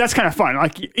because that's kind of fun.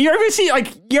 Like you ever see,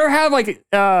 like you ever have like,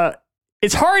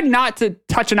 it's hard not to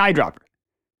touch an eyedropper.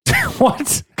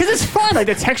 What? Because it's fun, like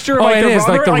the texture of Oh, like it the is.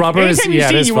 rubber. Like the rubber is, anytime you yeah,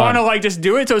 see it it, is you fun. want to like just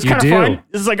do it. So it's You kind of do. fun.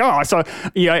 It's like, oh, so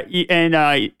yeah,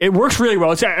 and it works really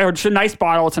well. It's a nice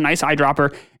bottle. It's a nice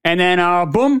eyedropper. And then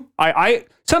boom, I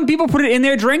some people put it in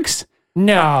their drinks.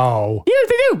 No. Yeah,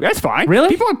 they do. That's fine. Really?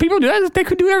 People do that. They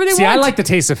could do whatever they See, want. I like the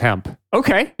taste of hemp.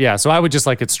 Okay. Yeah, so I would just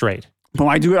like it straight. Boom,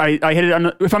 I do it. I hit it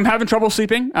under, if I'm having trouble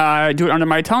sleeping, I do it under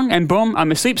my tongue, and boom,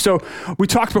 I'm asleep. So we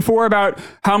talked before about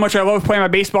how much I love playing my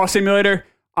baseball simulator.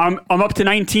 I'm up to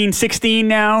 1916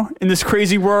 now in this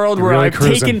crazy world where really I've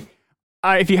cruising. taken.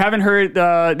 If you haven't heard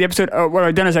the episode, what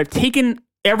I've done is I've taken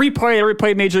every player that ever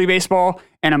played Major League Baseball,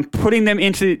 and I'm putting them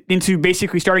into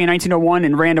basically starting in 1901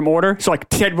 in random order. So like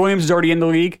Ted Williams is already in the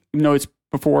league, even though it's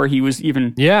before he was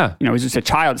even. Yeah. You know, he's just a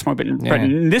child at this point, but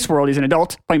in this world, he's an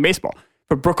adult playing baseball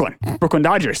for Brooklyn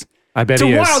Dodgers. I bet it's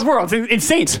he a is. wild world. It's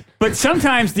insane. But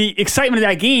sometimes the excitement of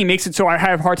that game makes it so I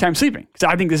have a hard time sleeping because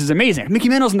I think this is amazing. Mickey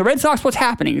Mantle's and the Red Sox. What's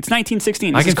happening? It's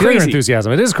 1916. This I can is feel your crazy.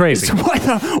 enthusiasm. It is crazy.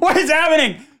 What is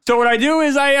happening? So what I do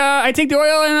is I take the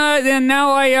oil and then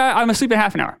now I'm asleep in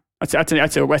half an hour.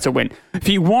 That's a win. If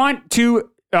you want to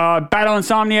battle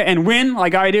insomnia and win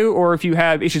like I do, or if you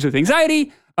have issues with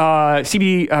anxiety,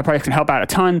 CBD products can help out a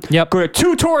ton. Yep. Go to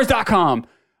twotours.com.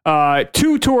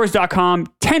 2tours.com,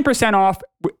 10% off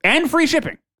and free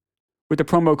shipping with the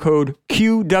promo code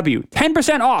QW.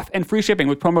 10% off and free shipping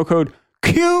with promo code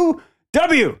QW.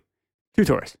 2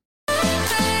 Tours.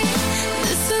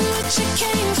 This is what you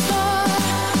came for.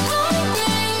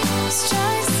 Lightning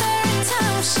strikes every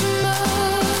time she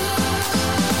moves.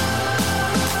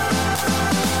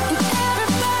 And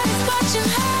everybody's watching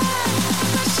her,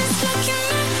 but she's looking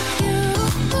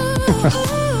at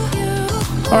you.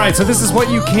 All right, so this is What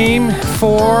You Came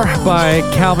For by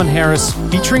Calvin Harris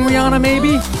featuring Rihanna,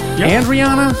 maybe? And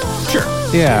Rihanna? Sure.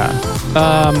 Yeah.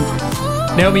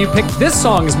 Naomi, you picked this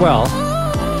song as well.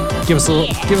 Give us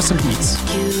some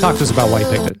beats. Talk to us about why you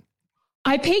picked it.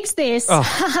 I picked this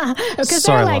because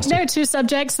Sorry, there are two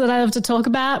subjects that I love to talk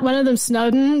about. One of them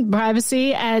Snowden,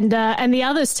 privacy, and the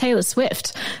other is Taylor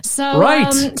Swift. So Right.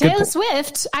 Good Taylor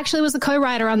Swift actually was the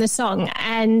co-writer on this song,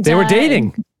 and They were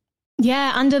dating.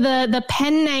 Yeah, under the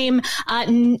pen name, I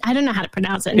don't know how to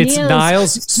pronounce it. It's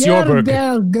Niles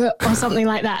Sjoberg. or something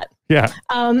like that. Yeah.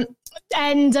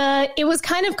 And it was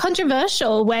kind of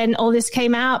controversial when all this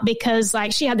came out because,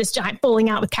 like, she had this giant falling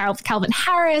out with Calvin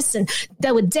Harris, and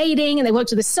they were dating, and they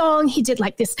worked with the song. He did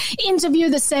like this interview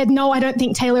that said, "No, I don't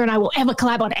think Taylor and I will ever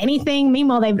collab on anything."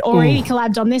 Meanwhile, they've already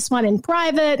collabed on this one in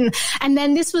private, and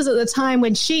then this was at the time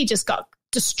when she just got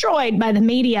destroyed by the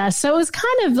media. So it was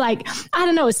kind of like, I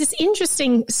don't know, it's this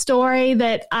interesting story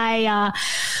that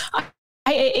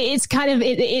it's kind of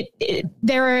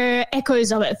there are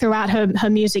echoes of it throughout her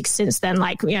music since then,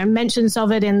 like, you know, mentions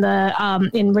of it in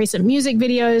the in recent music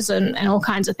videos and all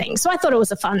kinds of things. So I thought it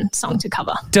was a fun song to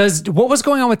cover. What was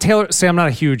going on with Taylor? Say, I'm not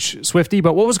a huge Swiftie,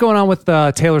 but what was going on with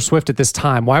Taylor Swift at this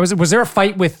time? Why was there a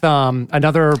fight with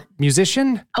another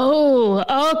musician? Oh,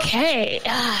 okay.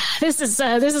 This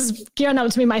is gearing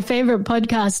up to be my favorite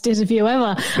podcast interview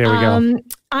ever. There we go.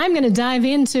 I'm going to dive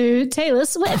into Taylor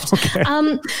Swift. Okay.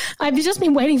 I've just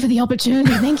been waiting for the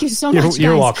opportunity. Thank you so much, guys.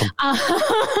 You're welcome.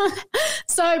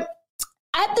 So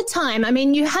at the time, I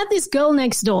mean, you had this girl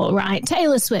next door, right?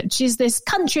 Taylor Swift. She's this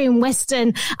country and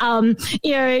western,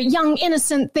 young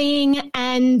innocent thing,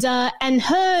 and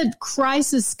her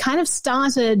crisis kind of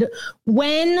started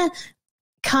when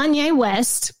Kanye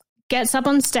West gets up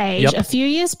on stage a few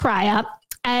years prior.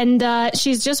 And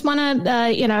she's just won a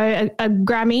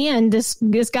Grammy, and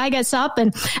this guy gets up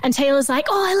and Taylor's like,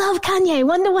 "Oh, I love Kanye.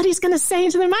 Wonder what he's going to say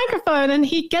into the microphone." And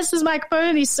he gets his microphone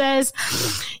and he says,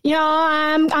 "You know,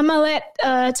 I'm gonna let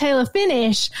Taylor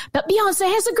finish, but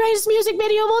Beyonce has the greatest music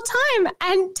video of all time."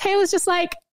 And Taylor's just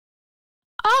like,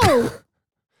 "Oh."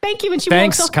 Thank you. And she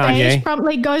walks off stage,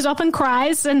 promptly goes off and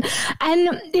cries. And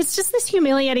it's just this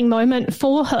humiliating moment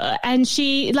for her. And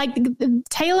she, like,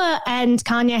 Taylor and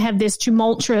Kanye have this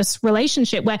tumultuous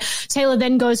relationship where Taylor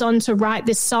then goes on to write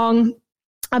this song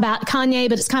about Kanye,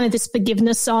 but it's kind of this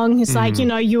forgiveness song. It's like, you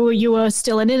know, you were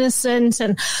still an innocent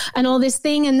and all this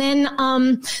thing. And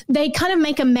then they kind of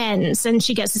make amends, and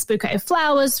she gets this bouquet of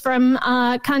flowers from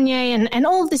Kanye and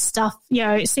all of this stuff. You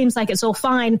know, it seems like it's all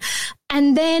fine.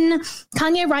 And then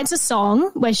Kanye writes a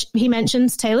song where he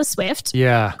mentions Taylor Swift.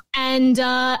 Yeah. And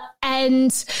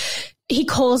he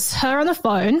calls her on the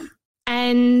phone,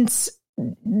 and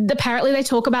apparently they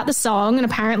talk about the song, and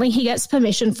apparently he gets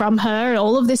permission from her and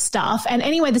all of this stuff. And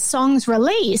anyway, the song's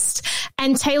released,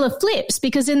 and Taylor flips,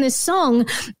 because in this song,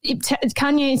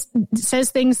 Kanye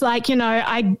says things like, you know,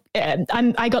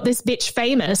 I got this bitch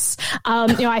famous.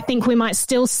 You know, I think we might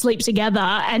still sleep together.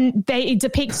 And they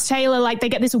depict Taylor like they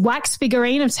get this wax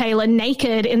figurine of Taylor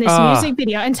naked in this music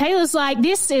video. And Taylor's like,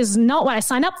 this is not what I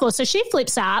signed up for. So she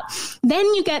flips out. Then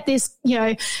you get this, you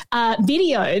know,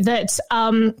 video that,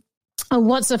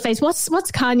 what's her face? What's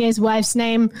Kanye's wife's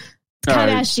name?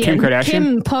 Kardashian. Kim Kardashian.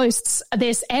 Kim posts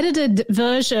this edited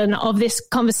version of this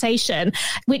conversation,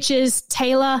 which is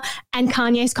Taylor and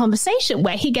Kanye's conversation,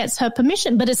 where he gets her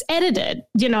permission, but it's edited.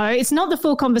 You know, it's not the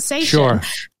full conversation. Sure.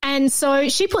 And so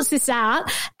she puts this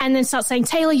out and then starts saying,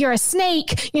 Taylor, you're a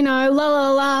snake, you know, la,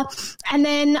 la, la. And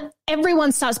then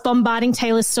everyone starts bombarding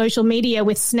Taylor's social media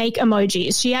with snake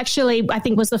emojis. She actually, I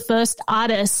think, was the first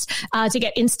artist to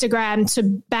get Instagram to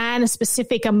ban a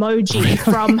specific emoji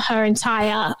from her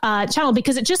entire channel,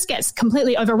 because it just gets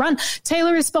completely overrun.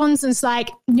 Taylor responds and is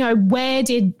like, you know,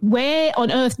 where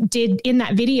on earth in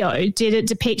that video did it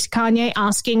depict Kanye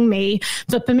asking me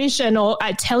for permission or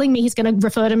telling me he's going to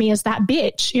refer to me as that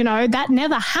bitch? You know, that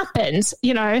never happened.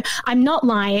 You know, I'm not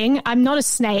lying. I'm not a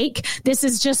snake. This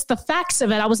is just the facts of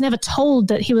it. I was never told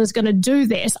that he was going to do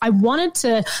this. I wanted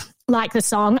to like the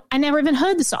song. I never even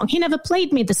heard the song. He never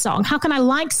played me the song. How can I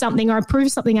like something or approve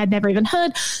something I'd never even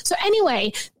heard? So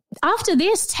anyway, after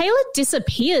this, Taylor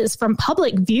disappears from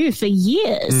public view for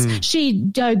years. She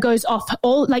goes off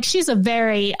she's a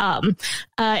very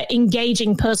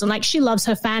engaging person. Like, she loves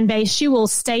her fan base. She will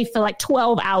stay for like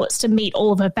 12 hours to meet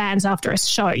all of her fans after a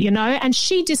show, you know, and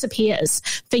she disappears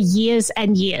for years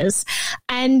and years.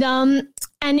 And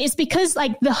it's because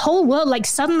like the whole world, like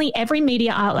suddenly every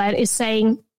media outlet is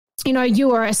saying, you know, you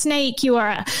are a snake, you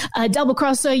are a double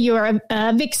crosser, you are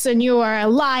a vixen, you are a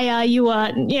liar, you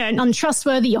are, you know,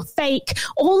 untrustworthy, you're fake.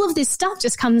 All of this stuff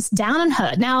just comes down on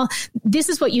her. Now, this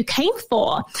is what you came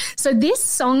for. So this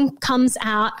song comes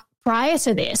out prior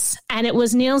to this, and it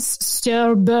was Niels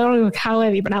Stjernberg,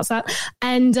 however you pronounce that,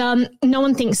 and no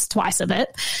one thinks twice of it.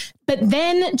 But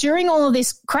then during all of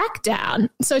this crackdown,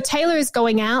 so Taylor is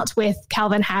going out with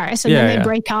Calvin Harris, and then they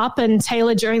break up, and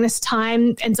Taylor during this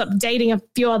time ends up dating a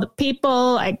few other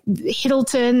people, like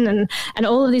Hiddleton and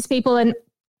all of these people,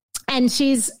 and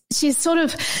she's sort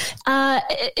of,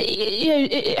 you know,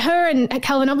 her and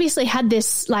Calvin obviously had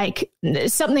this, like,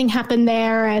 something happened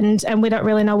there, and we don't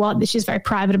really know what. She's very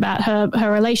private about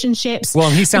her relationships. Well,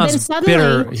 and he sounds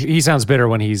bitter. He sounds bitter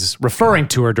when he's referring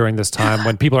to her during this time,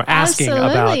 when people are asking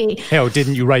about, hey, oh,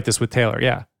 didn't you write this with Taylor?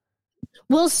 Yeah.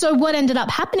 Well, so what ended up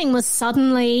happening was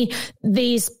suddenly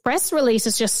these press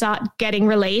releases just start getting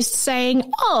released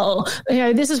saying, oh, you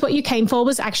know, this is what you came for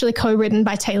was actually co-written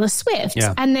by Taylor Swift.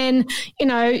 Yeah. And then, you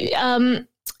know,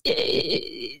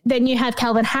 then you have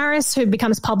Calvin Harris, who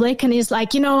becomes public and is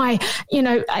like, you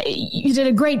did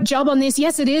a great job on this.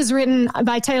 Yes, it is written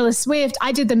by Taylor Swift.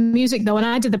 I did the music though, and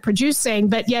I did the producing,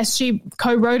 but yes, she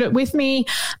co-wrote it with me.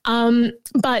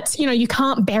 But you know, you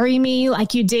can't bury me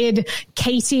like you did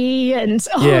Katie and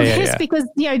all this because,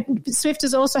 you know, Swift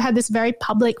has also had this very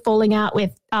public falling out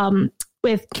with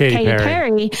Katy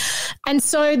Perry. And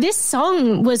so this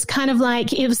song was kind of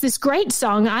like, it was this great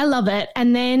song. I love it.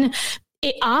 And then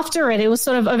after it was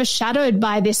sort of overshadowed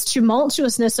by this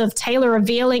tumultuousness of Taylor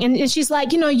revealing, and she's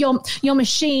like, you know, your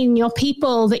machine, your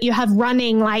people that you have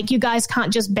running, like, you guys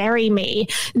can't just bury me,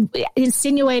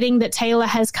 insinuating that Taylor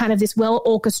has kind of this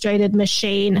well-orchestrated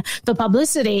machine for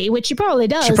publicity, which she probably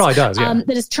does. She probably does, yeah.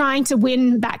 That is trying to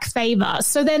win back favor.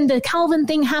 So then the Calvin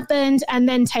thing happened, and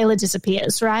then Taylor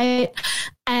disappears, right?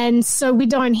 And so we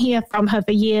don't hear from her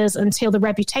for years until the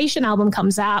Reputation album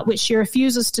comes out, which she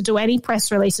refuses to do any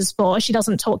press releases for. She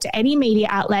doesn't talk to any media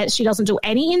outlets. She doesn't do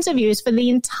any interviews for the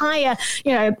entire,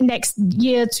 you know, next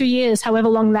year, 2 years, however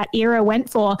long that era went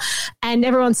for. And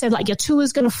everyone said, like, your tour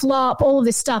is going to flop. All of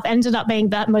this stuff ended up being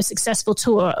that most successful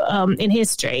tour in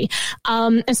history.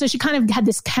 And so she kind of had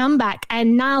this comeback.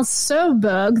 And Niels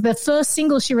Stjernberg, the first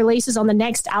single she releases on the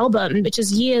next album, which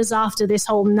is years after this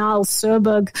whole Niels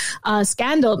Stjernberg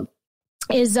scandal,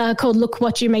 is called Look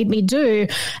What You Made Me Do.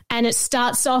 And it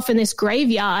starts off in this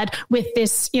graveyard with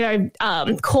this,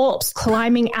 corpse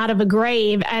climbing out of a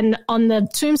grave. And on the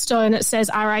tombstone, it says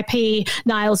R.I.P.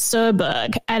 Niles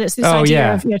Surberg. And it's this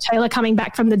idea of Taylor coming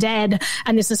back from the dead.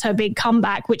 And this is her big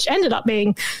comeback, which ended up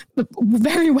being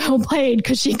very well played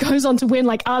because she goes on to win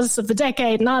like Artist of the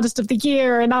Decade and Artist of the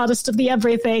Year and Artist of the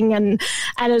Everything. And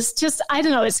it's just, I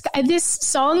don't know, it's this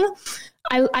song.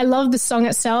 I love the song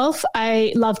itself.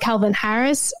 I love Calvin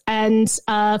Harris. And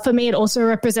for me, it also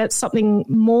represents something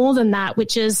more than that,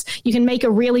 which is you can make a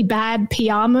really bad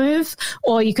PR move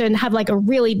or you can have like a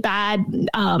really bad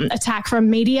attack from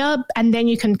media and then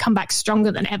you can come back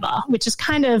stronger than ever, which is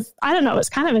kind of, I don't know, it's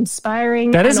kind of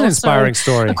inspiring. That is and an also inspiring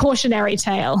story. A cautionary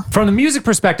tale. From the music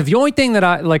perspective, the only thing that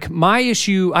I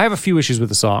have a few issues with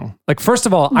the song. Like, first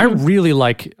of all, I really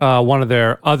like one of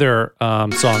their other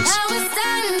songs. I was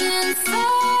standing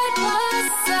side by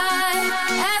side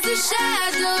as a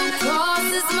shadow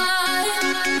crosses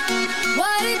mine.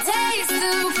 What it takes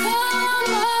to form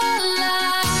a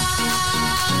life.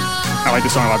 I like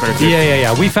this song a lot better too.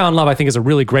 Yeah. We Found Love, I think, is a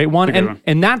really great one. It's a good one.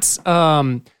 And that's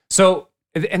so.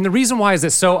 And the reason why is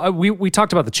this. So we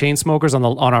talked about the Chainsmokers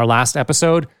on our last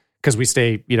episode because we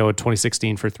stay in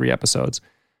 2016 for 3 episodes.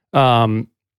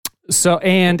 So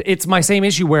and it's my same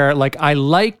issue where like I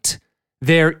liked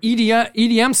their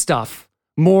EDM stuff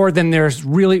more than their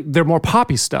more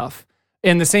poppy stuff.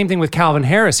 And the same thing with Calvin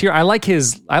Harris here. I like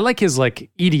his like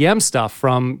EDM stuff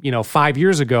from 5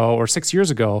 years ago or 6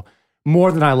 years ago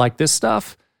more than I like this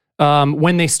stuff.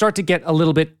 When they start to get a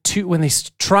little bit too, when they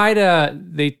try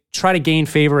to gain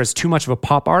favor as too much of a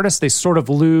pop artist, they sort of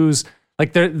lose,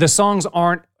 like the songs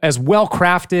aren't as well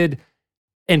crafted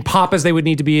and pop as they would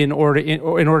need to be in order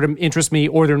to interest me,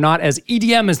 or they're not as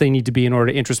EDM as they need to be in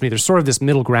order to interest me. There's sort of this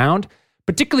middle ground,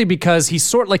 particularly because he's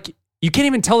sort of like, you can't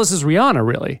even tell this is Rihanna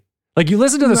really. Like you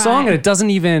listen to the song and it doesn't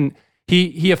even,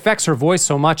 he affects her voice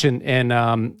so much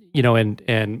and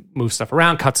moves stuff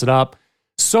around, cuts it up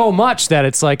so much that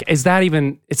it's like, is that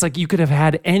even, it's like you could have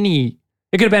had it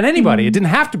could have been anybody. It didn't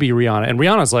have to be Rihanna. And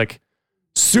Rihanna's like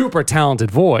super talented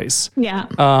voice. Yeah.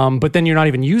 But then you're not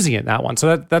even using it in that one.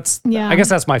 So that's I guess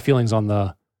that's my feelings on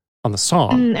the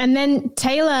song. And then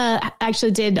Taylor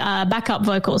actually did backup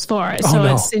vocals for it. So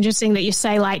it's interesting that you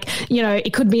say like,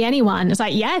 it could be anyone. It's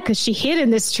like, yeah, because she hid in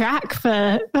this track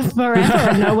for forever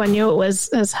and no one knew it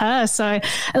was her. So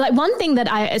like one thing that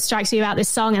it strikes me about this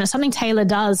song, and it's something Taylor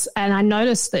does, and I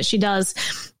noticed that she does,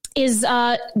 is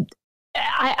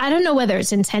I don't know whether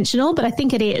it's intentional, but I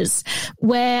think it is,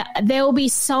 where there will be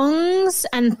songs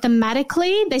and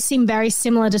thematically they seem very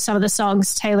similar to some of the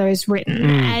songs Taylor has written.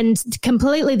 And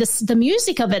completely the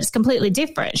music of it is completely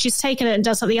different. She's taken it and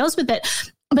does something else with it.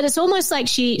 But it's almost like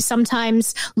she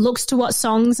sometimes looks to what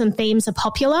songs and themes are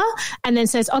popular and then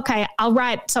says, okay, I'll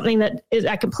write something that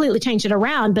I completely change it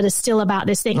around, but it's still about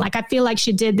this thing. Like I feel like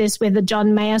she did this with the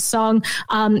John Mayer song,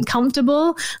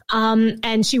 Comfortable.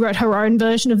 And she wrote her own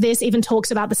version of this, even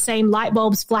talks about the same light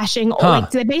bulbs flashing. Or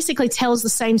like it basically tells the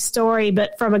same story,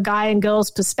 but from a guy and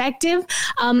girl's perspective.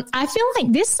 I feel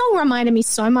like this song reminded me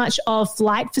so much of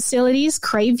Flight Facilities,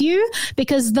 Crave You,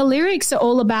 because the lyrics are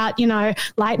all about,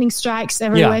 lightning strikes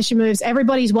everywhere she moves.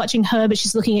 Everybody's watching her, but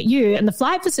she's looking at you. And the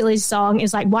Flight Facilities song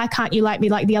is like, why can't you like me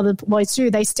like the other boys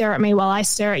do? They stare at me while I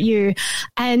stare at you.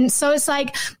 And so it's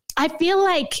like, I feel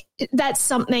like that's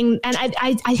something, and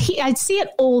I see it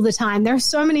all the time. There are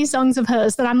so many songs of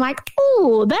hers that I'm like,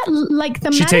 oh, that like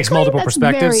the she takes multiple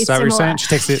perspectives. Is that what you're saying? She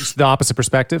takes the opposite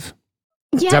perspective.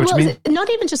 Yeah, well,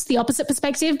 not even just the opposite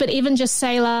perspective, but even just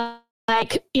say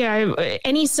like,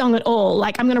 any song at all.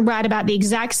 Like I'm going to write about the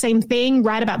exact same thing,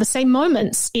 write about the same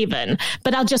moments even,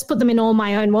 but I'll just put them in all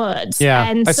my own words. Yeah,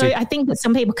 and I so see. I think that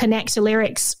some people connect to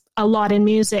lyrics a lot in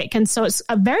music. And so it's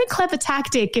a very clever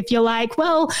tactic if you're like,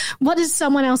 well, what does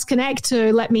someone else connect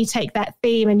to? Let me take that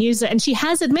theme and use it. And she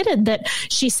has admitted that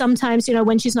she sometimes,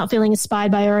 when she's not feeling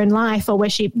inspired by her own life or where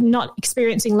she's not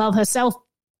experiencing love herself,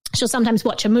 she'll sometimes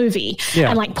watch a movie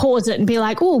and like pause it and be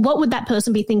like, oh, what would that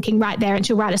person be thinking right there? And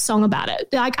she'll write a song about it.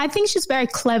 Like, I think she's very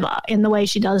clever in the way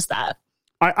she does that.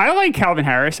 I like Calvin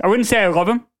Harris. I wouldn't say I love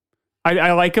him.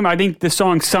 I like him. I think the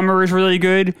song Summer is really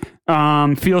good.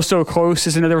 Feel So Close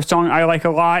is another song I like a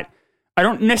lot. I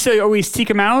don't necessarily always seek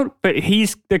him out, but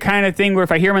he's the kind of thing where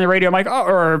if I hear him on the radio, I'm like, oh,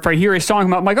 or if I hear his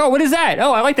song, I'm like, oh, what is that?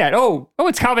 Oh, I like that. Oh,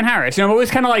 it's Calvin Harris. I'm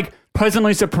always kind of like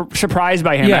pleasantly surprised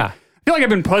by him. Yeah. I feel like I've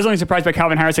been pleasantly surprised by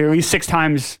Calvin Harris like at least 6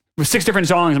 times with 6 different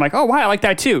songs. I'm like, oh, wow, I like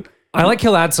that too. I like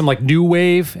he'll add some like new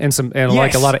wave and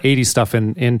like a lot of 80s stuff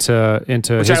into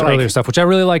his earlier stuff, which I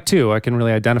really like too. I can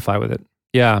really identify with it.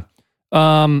 Yeah.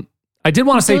 I did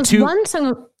want to There say was too. one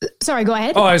song. Sorry, go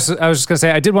ahead. Oh, I was just gonna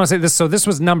say I did want to say this. So this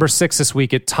was number 6 this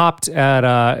week. It topped at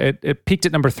it peaked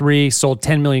at number 3, sold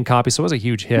 10 million copies, so it was a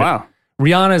huge hit. Wow.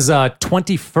 Rihanna's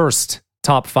 21st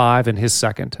top 5 and his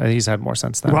second. I think he's had more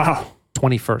since then. Wow.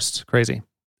 21st, crazy.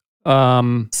 So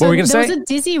what were we gonna there say? was a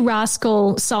Dizzy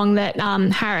Rascal song that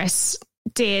Harris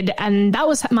did, and that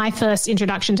was my first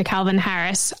introduction to Calvin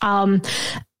Harris.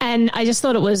 And I just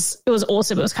thought it was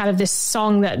awesome. It was kind of this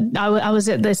song that I was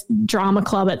at this drama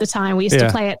club at the time. We used to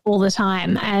play it all the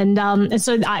time. And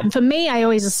so for me, I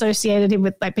always associated him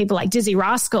with like people like Dizzy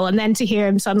Rascal. And then to hear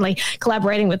him suddenly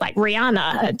collaborating with like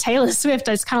Rihanna, Taylor Swift,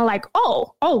 I was kind of like,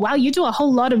 oh, wow, you do a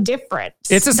whole lot of different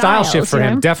It's a style styles, shift for you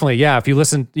him, know? definitely. Yeah, if you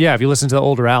listen to the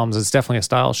older albums, it's definitely a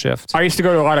style shift. I used to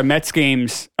go to a lot of Mets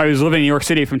games. I was living in New York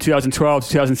City from 2012 to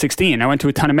 2016. I went to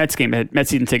a ton of Mets games. I had Mets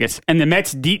season tickets. And the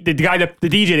Mets, the guy that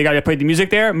played the music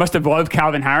there must have loved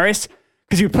Calvin Harris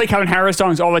because he would play Calvin Harris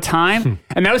songs all the time.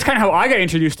 And that was kind of how I got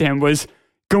introduced to him, was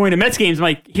going to Mets games,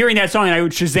 like hearing that song, and I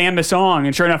would Shazam the song,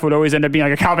 and sure enough, it would always end up being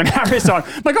like a Calvin Harris song.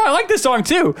 I'm like, oh, I like this song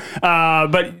too.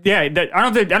 But yeah, I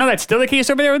don't know if that's still the case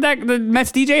over there with the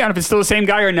Mets DJ. I don't know if it's still the same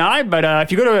guy or not. But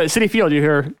if you go to Citi Field, you'll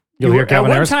hear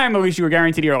Calvin at Harris? one time, at least you were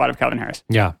guaranteed to hear a lot of Calvin Harris.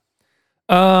 Yeah.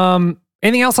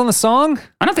 Anything else on the song,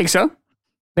 I don't think so.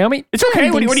 Naomi? It's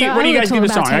okay. What do you guys give the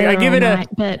song? I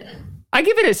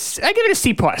give it a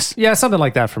C+. Yeah, something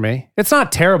like that for me. It's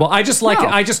not terrible. I just like No.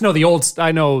 it. I just know the old.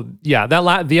 I know. Yeah,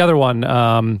 the other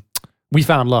one, We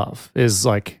Found Love, is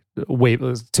like way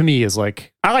to me is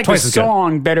like I like the twice as good.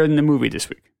 song better than the movie this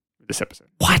episode.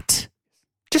 What?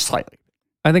 Just slightly.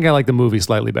 I think I like the movie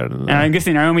slightly better than And that. I'm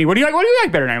guessing, Naomi, what do you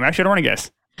like better, Naomi? Actually, I don't want to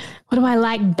guess. What do I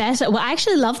like better? Well, I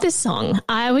actually love this song.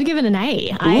 I would give it an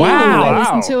A. I Wow.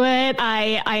 listen to it.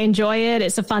 I enjoy it.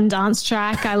 It's a fun dance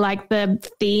track. I like the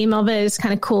theme of it. It's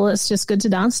kind of cool. It's just good to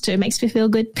dance to. It makes me feel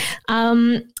good.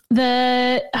 Don't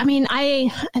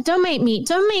make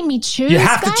me choose. You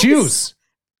have to guys. choose.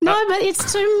 No, but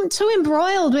it's too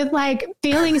embroiled with like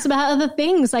feelings about other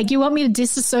things. Like you want me to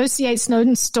disassociate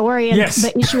Snowden's story and Yes.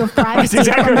 the issue of privacy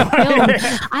exactly from the right.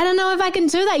 film. I don't know if I can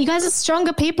do that. You guys are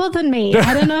stronger people than me.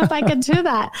 I don't know if I can do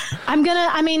that. I'm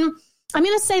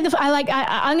gonna say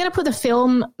I'm gonna put the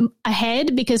film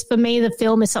ahead because for me the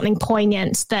film is something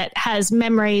poignant that has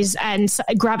memories and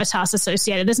gravitas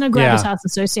associated. There's no gravitas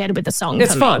associated with the song.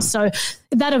 It's for fun. me. So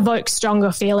that evokes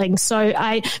stronger feelings. So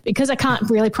because I can't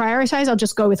really prioritize, I'll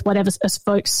just go with whatever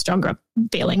evokes stronger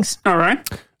feelings. All right.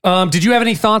 Did you have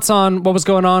any thoughts on what was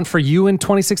going on for you in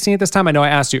 2016 at this time? I know I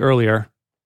asked you earlier.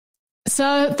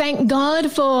 So thank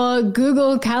God for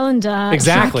Google Calendar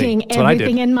Exactly. tracking That's what I did.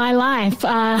 everything in my life.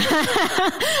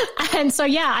 And so,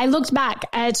 yeah, I looked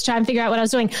back to try and figure out what I was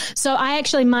doing. So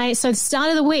the start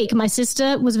of the week, my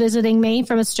sister was visiting me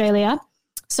from Australia.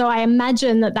 So I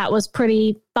imagine that was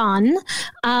pretty fun.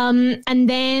 And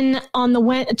then on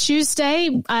the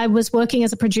Tuesday, I was working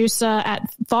as a producer at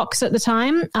Fox at the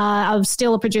time. I was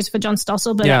still a producer for John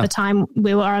Stossel, but at the time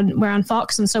we're on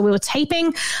Fox. And so we were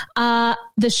taping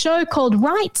the show called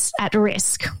Rights at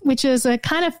Risk, which is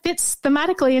kind of fits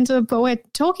thematically into what we're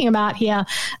talking about here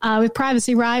with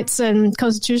privacy rights and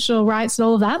constitutional rights and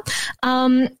all of that.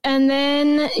 And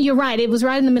then you're right, it was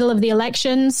right in the middle of the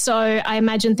election. So I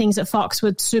imagine things at Fox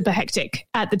were super hectic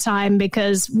at the time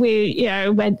because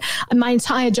when my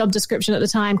entire job description at the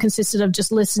time consisted of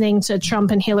just listening to Trump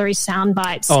and Hillary sound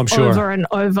bites over and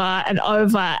over and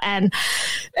over. And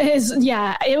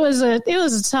it was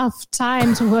a tough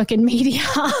time to work in media.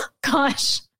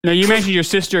 Gosh. Now, you mentioned your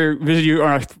sister visited you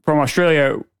from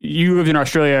Australia. You lived in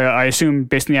Australia, I assume,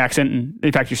 based on the accent. And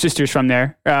in fact, your sister's from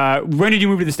there. When did you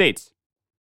move to the States?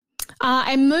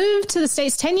 I moved to the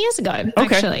States 10 years ago,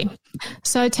 actually.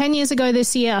 So 10 years ago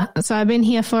this year. So I've been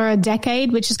here for a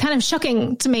decade, which is kind of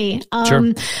shocking to me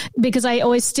because I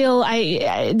always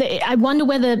I wonder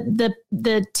where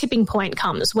the tipping point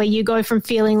comes where you go from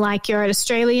feeling like you're an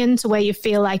Australian to where you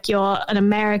feel like you're an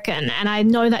American. And I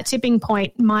know that tipping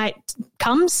point might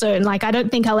come soon. Like, I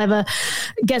don't think I'll ever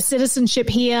get citizenship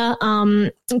here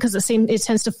because it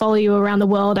tends to follow you around the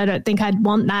world. I don't think I'd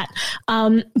want that.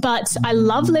 But I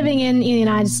love living in the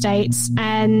United States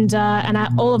and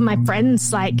all of my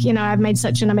friends, I've made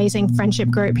such an amazing friendship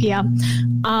group here.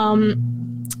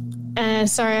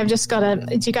 Sorry, I've just got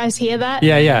did you guys hear that?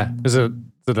 Yeah. Is it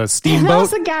a steamboat? That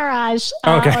was the garage.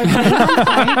 Okay.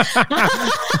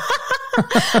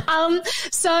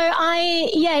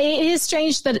 It is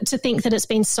strange to think that it's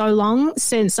been so long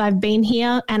since I've been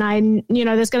here, and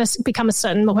there's going to become a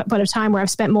certain point of time where I've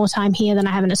spent more time here than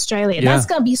I have in Australia. Yeah. That's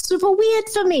going to be super weird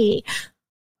for me.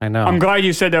 I know. I'm glad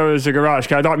you said that was a garage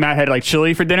because I thought Matt had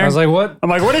chili for dinner. I was like, what? I'm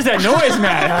like, what is that noise,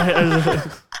 Matt?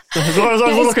 I was a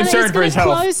little concerned for his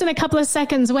health. Close in a couple of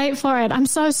seconds. Wait for it. I'm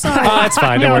so sorry. That's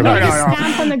fine. Don't worry about it.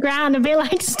 Stamp on the ground and be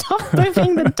like, stop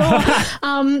moving the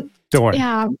door. Don't worry.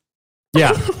 Yeah.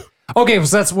 Yeah. Okay,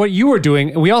 so that's what you were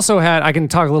doing. We also had, I can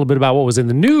talk a little bit about what was in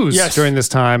the news during this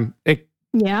time. It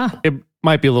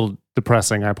might be a little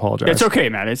depressing. I apologize. It's okay,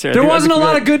 man. There wasn't a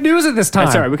lot of good news at this time.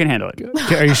 That's all right. We can handle it.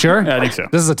 Okay, are you sure? Yeah, I think so.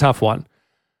 This is a tough one.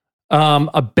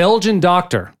 A Belgian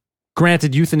doctor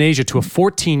granted euthanasia to a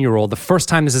 14-year-old, the first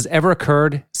time this has ever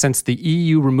occurred since the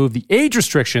EU removed the age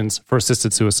restrictions for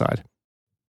assisted suicide.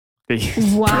 Wow.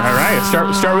 All right.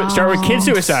 Start with kid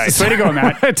suicide. Way to go,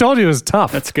 Matt. I told you it was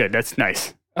tough. That's good. That's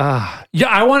nice. Yeah,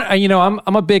 I want,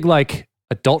 I'm a big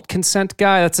adult consent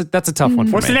guy. That's a tough one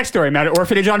for What's me. the next story, Matt?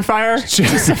 Orphanage on fire?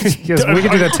 Yes, we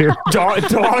can do that too.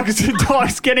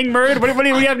 Dogs getting murdered? What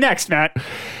do we have next, Matt?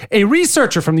 A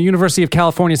researcher from the University of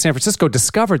California, San Francisco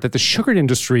discovered that the sugar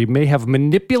industry may have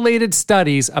manipulated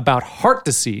studies about heart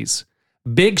disease.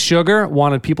 Big Sugar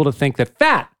wanted people to think that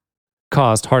fat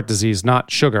caused heart disease,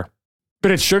 not sugar.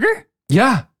 But it's sugar?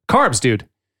 Yeah, carbs, dude.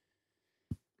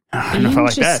 I don't know if I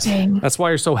like that. Interesting. That's why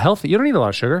you're so healthy. You don't need a lot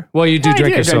of sugar. Well, you do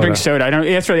drink your soda. I drink soda. I don't.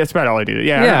 That's about all I do.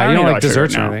 Yeah, Yeah, I you don't need a lot like of sugar,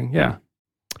 desserts or no. anything. Yeah.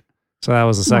 So that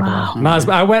was the second Wow.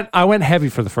 one. I went heavy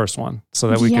for the first one so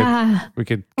that we could Well, kind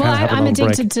of have a I'm little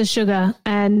break. addicted to sugar,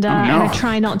 and I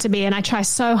try not to be, and I try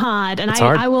so hard, and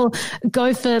hard. I will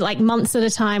go for like months at a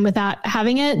time without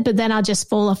having it, but then I'll just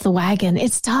fall off the wagon.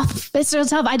 It's tough. It's real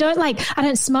tough. I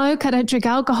don't smoke. I don't drink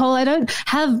alcohol. I don't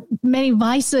have many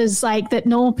vices like that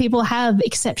normal people have,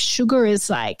 except sugar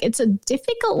is it's a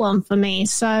difficult one for me.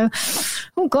 So,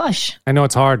 oh gosh. I know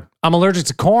it's hard. I'm allergic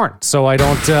to corn, so I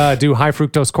don't do high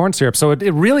fructose corn syrup. So it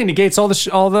really negates all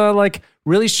the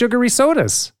really sugary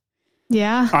sodas.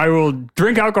 Yeah. I will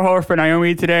drink alcohol for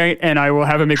Naomi today, and I will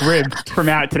have a McRib for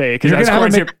Matt today. Because You're that's gonna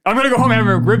have corn a syrup. I'm going to go home and have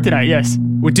a McRib tonight, yes.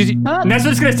 What did you? And that's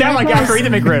what it's going to sound like after I eat the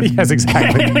McRib. Yes,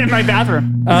 exactly. In my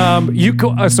bathroom.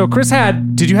 So Chris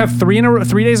did you have 3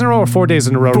 days in a row or 4 days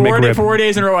in a row? McRib? 4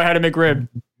 days in a row, I had a McRib.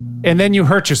 And then you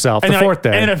hurt yourself the fourth day.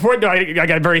 And then the fourth day, I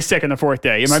got very sick on the fourth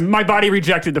day. My body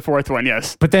rejected the fourth one,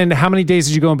 yes. But then how many days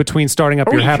did you go in between starting up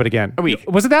your week. habit again? A week.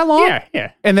 Was it that long?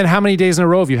 Yeah. And then how many days in a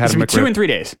row have you had a McRib? 2 and 3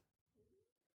 days.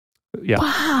 Yeah.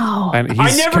 Wow. And I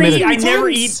he's never committed.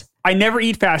 I never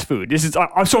eat fast food. This is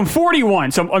so I'm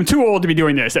 41, so I'm too old to be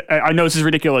doing this. I know this is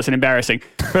ridiculous and embarrassing,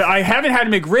 but I haven't had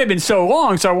a McRib in so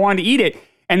long, so I wanted to eat it.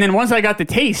 And then once I got the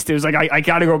taste, it was like I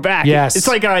got to go back. Yes. It's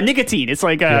like nicotine. It's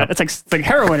like it's like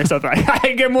heroin or something.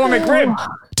 I get more McRib.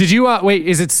 Did you wait?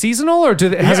 Is it seasonal or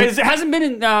It hasn't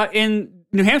been in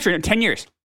New Hampshire in 10 years.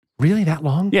 really that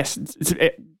long? Yes.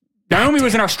 Naomi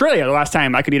was in Australia the last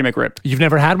time I could eat a McRib. You've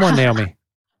never had one, Naomi,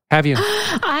 have you?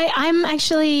 I'm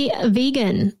actually a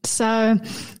vegan, so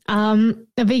a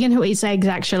vegan who eats eggs,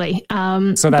 actually.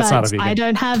 So that's not a vegan. I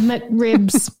don't have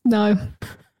McRibs, no.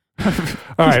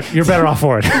 All right, you're better off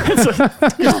for it.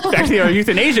 Actually, a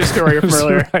euthanasia story from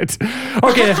earlier. Right.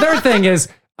 Okay, the third thing is,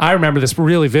 I remember this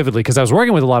really vividly because I was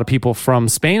working with a lot of people from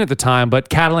Spain at the time, but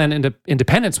Catalan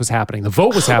independence was happening. The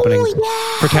vote was happening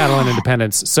for Catalan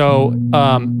independence. So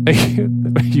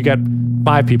you got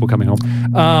 5 people coming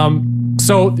home.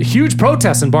 So huge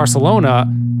protests in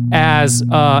Barcelona as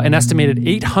an estimated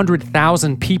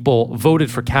 800,000 people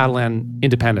voted for Catalan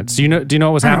independence. Do you know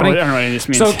what was happening? I don't know what this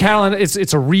means. So Catalan,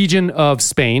 it's a region of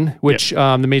Spain, which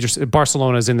the major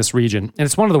Barcelona is in this region, and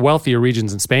it's one of the wealthier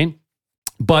regions in Spain.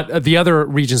 But the other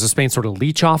regions of Spain sort of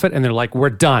leech off it, and they're like, "We're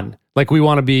done. Like we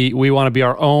want to be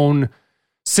our own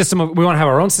system of. We want to have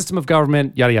our own system of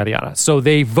government. Yada yada yada." So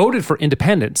they voted for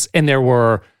independence, and there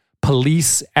were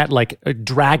police at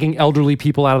dragging elderly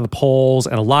people out of the polls,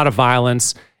 and a lot of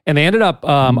violence. And they ended up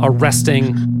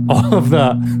arresting all of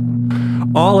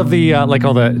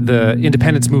the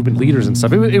independence movement leaders and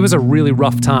stuff. It was a really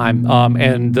rough time.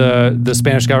 And the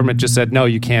Spanish government just said, "No,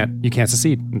 you can't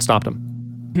secede," and stopped them.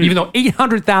 Even though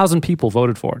 800,000 people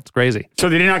voted for it. It's crazy. So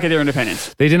they did not get their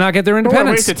independence. They did not get their What independence.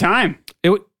 a waste of time.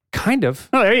 Kind of.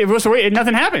 No, it was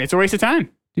nothing happened. It's a waste of time.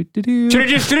 Should have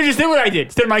just did what I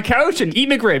did. Sit on my couch and eat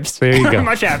McRibs. There you go.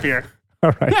 Much happier.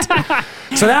 All right.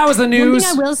 So that was the news.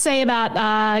 One thing I will say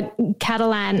about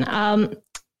Catalan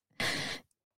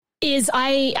is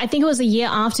I think it was a year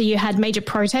after you had major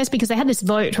protests because they had this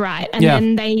vote, right? And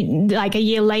then they, a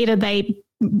year later, they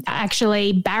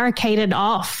actually barricaded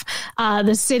off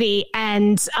the city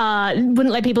and wouldn't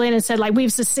let people in and said,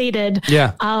 we've seceded.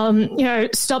 Yeah.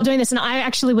 Stop doing this. And I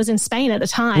actually was in Spain at the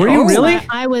time. Were you really? So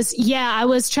I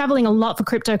was traveling a lot for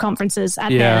crypto conferences at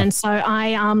then. And so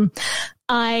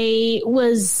I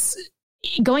was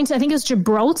going to, I think it was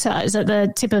Gibraltar, is at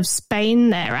the tip of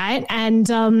Spain there, right? And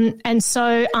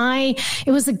so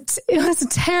it was a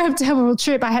terrible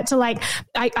trip. I had to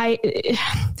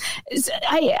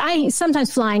I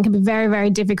sometimes flying can be very, very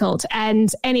difficult.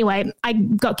 And anyway, I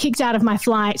got kicked out of my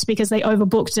flight because they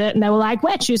overbooked it, and they were like,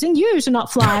 "We're choosing you to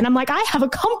not fly." And I'm like, "I have a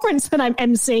conference that I'm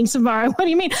emceeing tomorrow. What do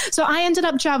you mean?" So I ended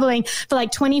up traveling for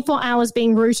like 24 hours,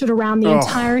 being routed around the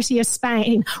entirety of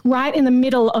Spain, right in the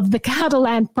middle of the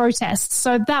Catalan protests.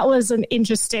 So that was an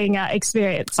interesting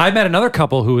experience. I met another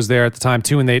couple who was there at the time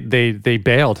too, and they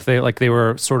bailed. They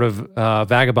were sort of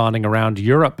vagabonding around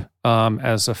Europe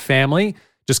as a family,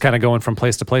 just kind of going from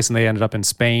place to place, and they ended up in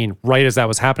Spain right as that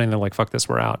was happening. They're like, "Fuck this,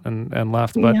 we're out," and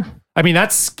left. But I mean,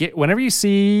 that's whenever you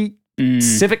see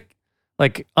civic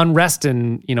like unrest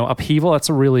and upheaval, that's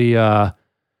a really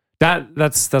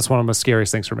that's one of the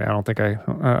scariest things for me. I don't think I'd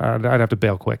have to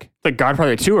bail quick. Like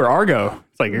Godfather 2 or Argo.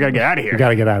 It's like, you gotta get out of here. You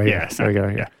gotta get out of here. Yeah, so, Gotta get out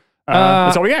of here.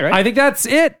 That's all we got, right? I think that's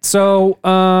it. So,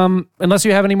 unless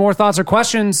you have any more thoughts or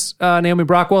questions, Naomi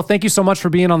Brockwell, thank you so much for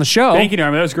being on the show. Thank you,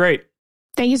 Norman. That was great.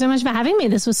 Thank you so much for having me.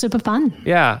 This was super fun.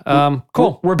 Yeah.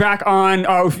 Cool. We're back on,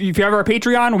 if you have our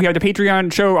Patreon, we have the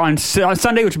Patreon show on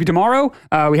Sunday, which will be tomorrow.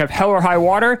 We have Hell or High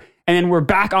Water. And then we're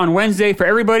back on Wednesday for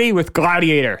everybody with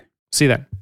Gladiator. See you then.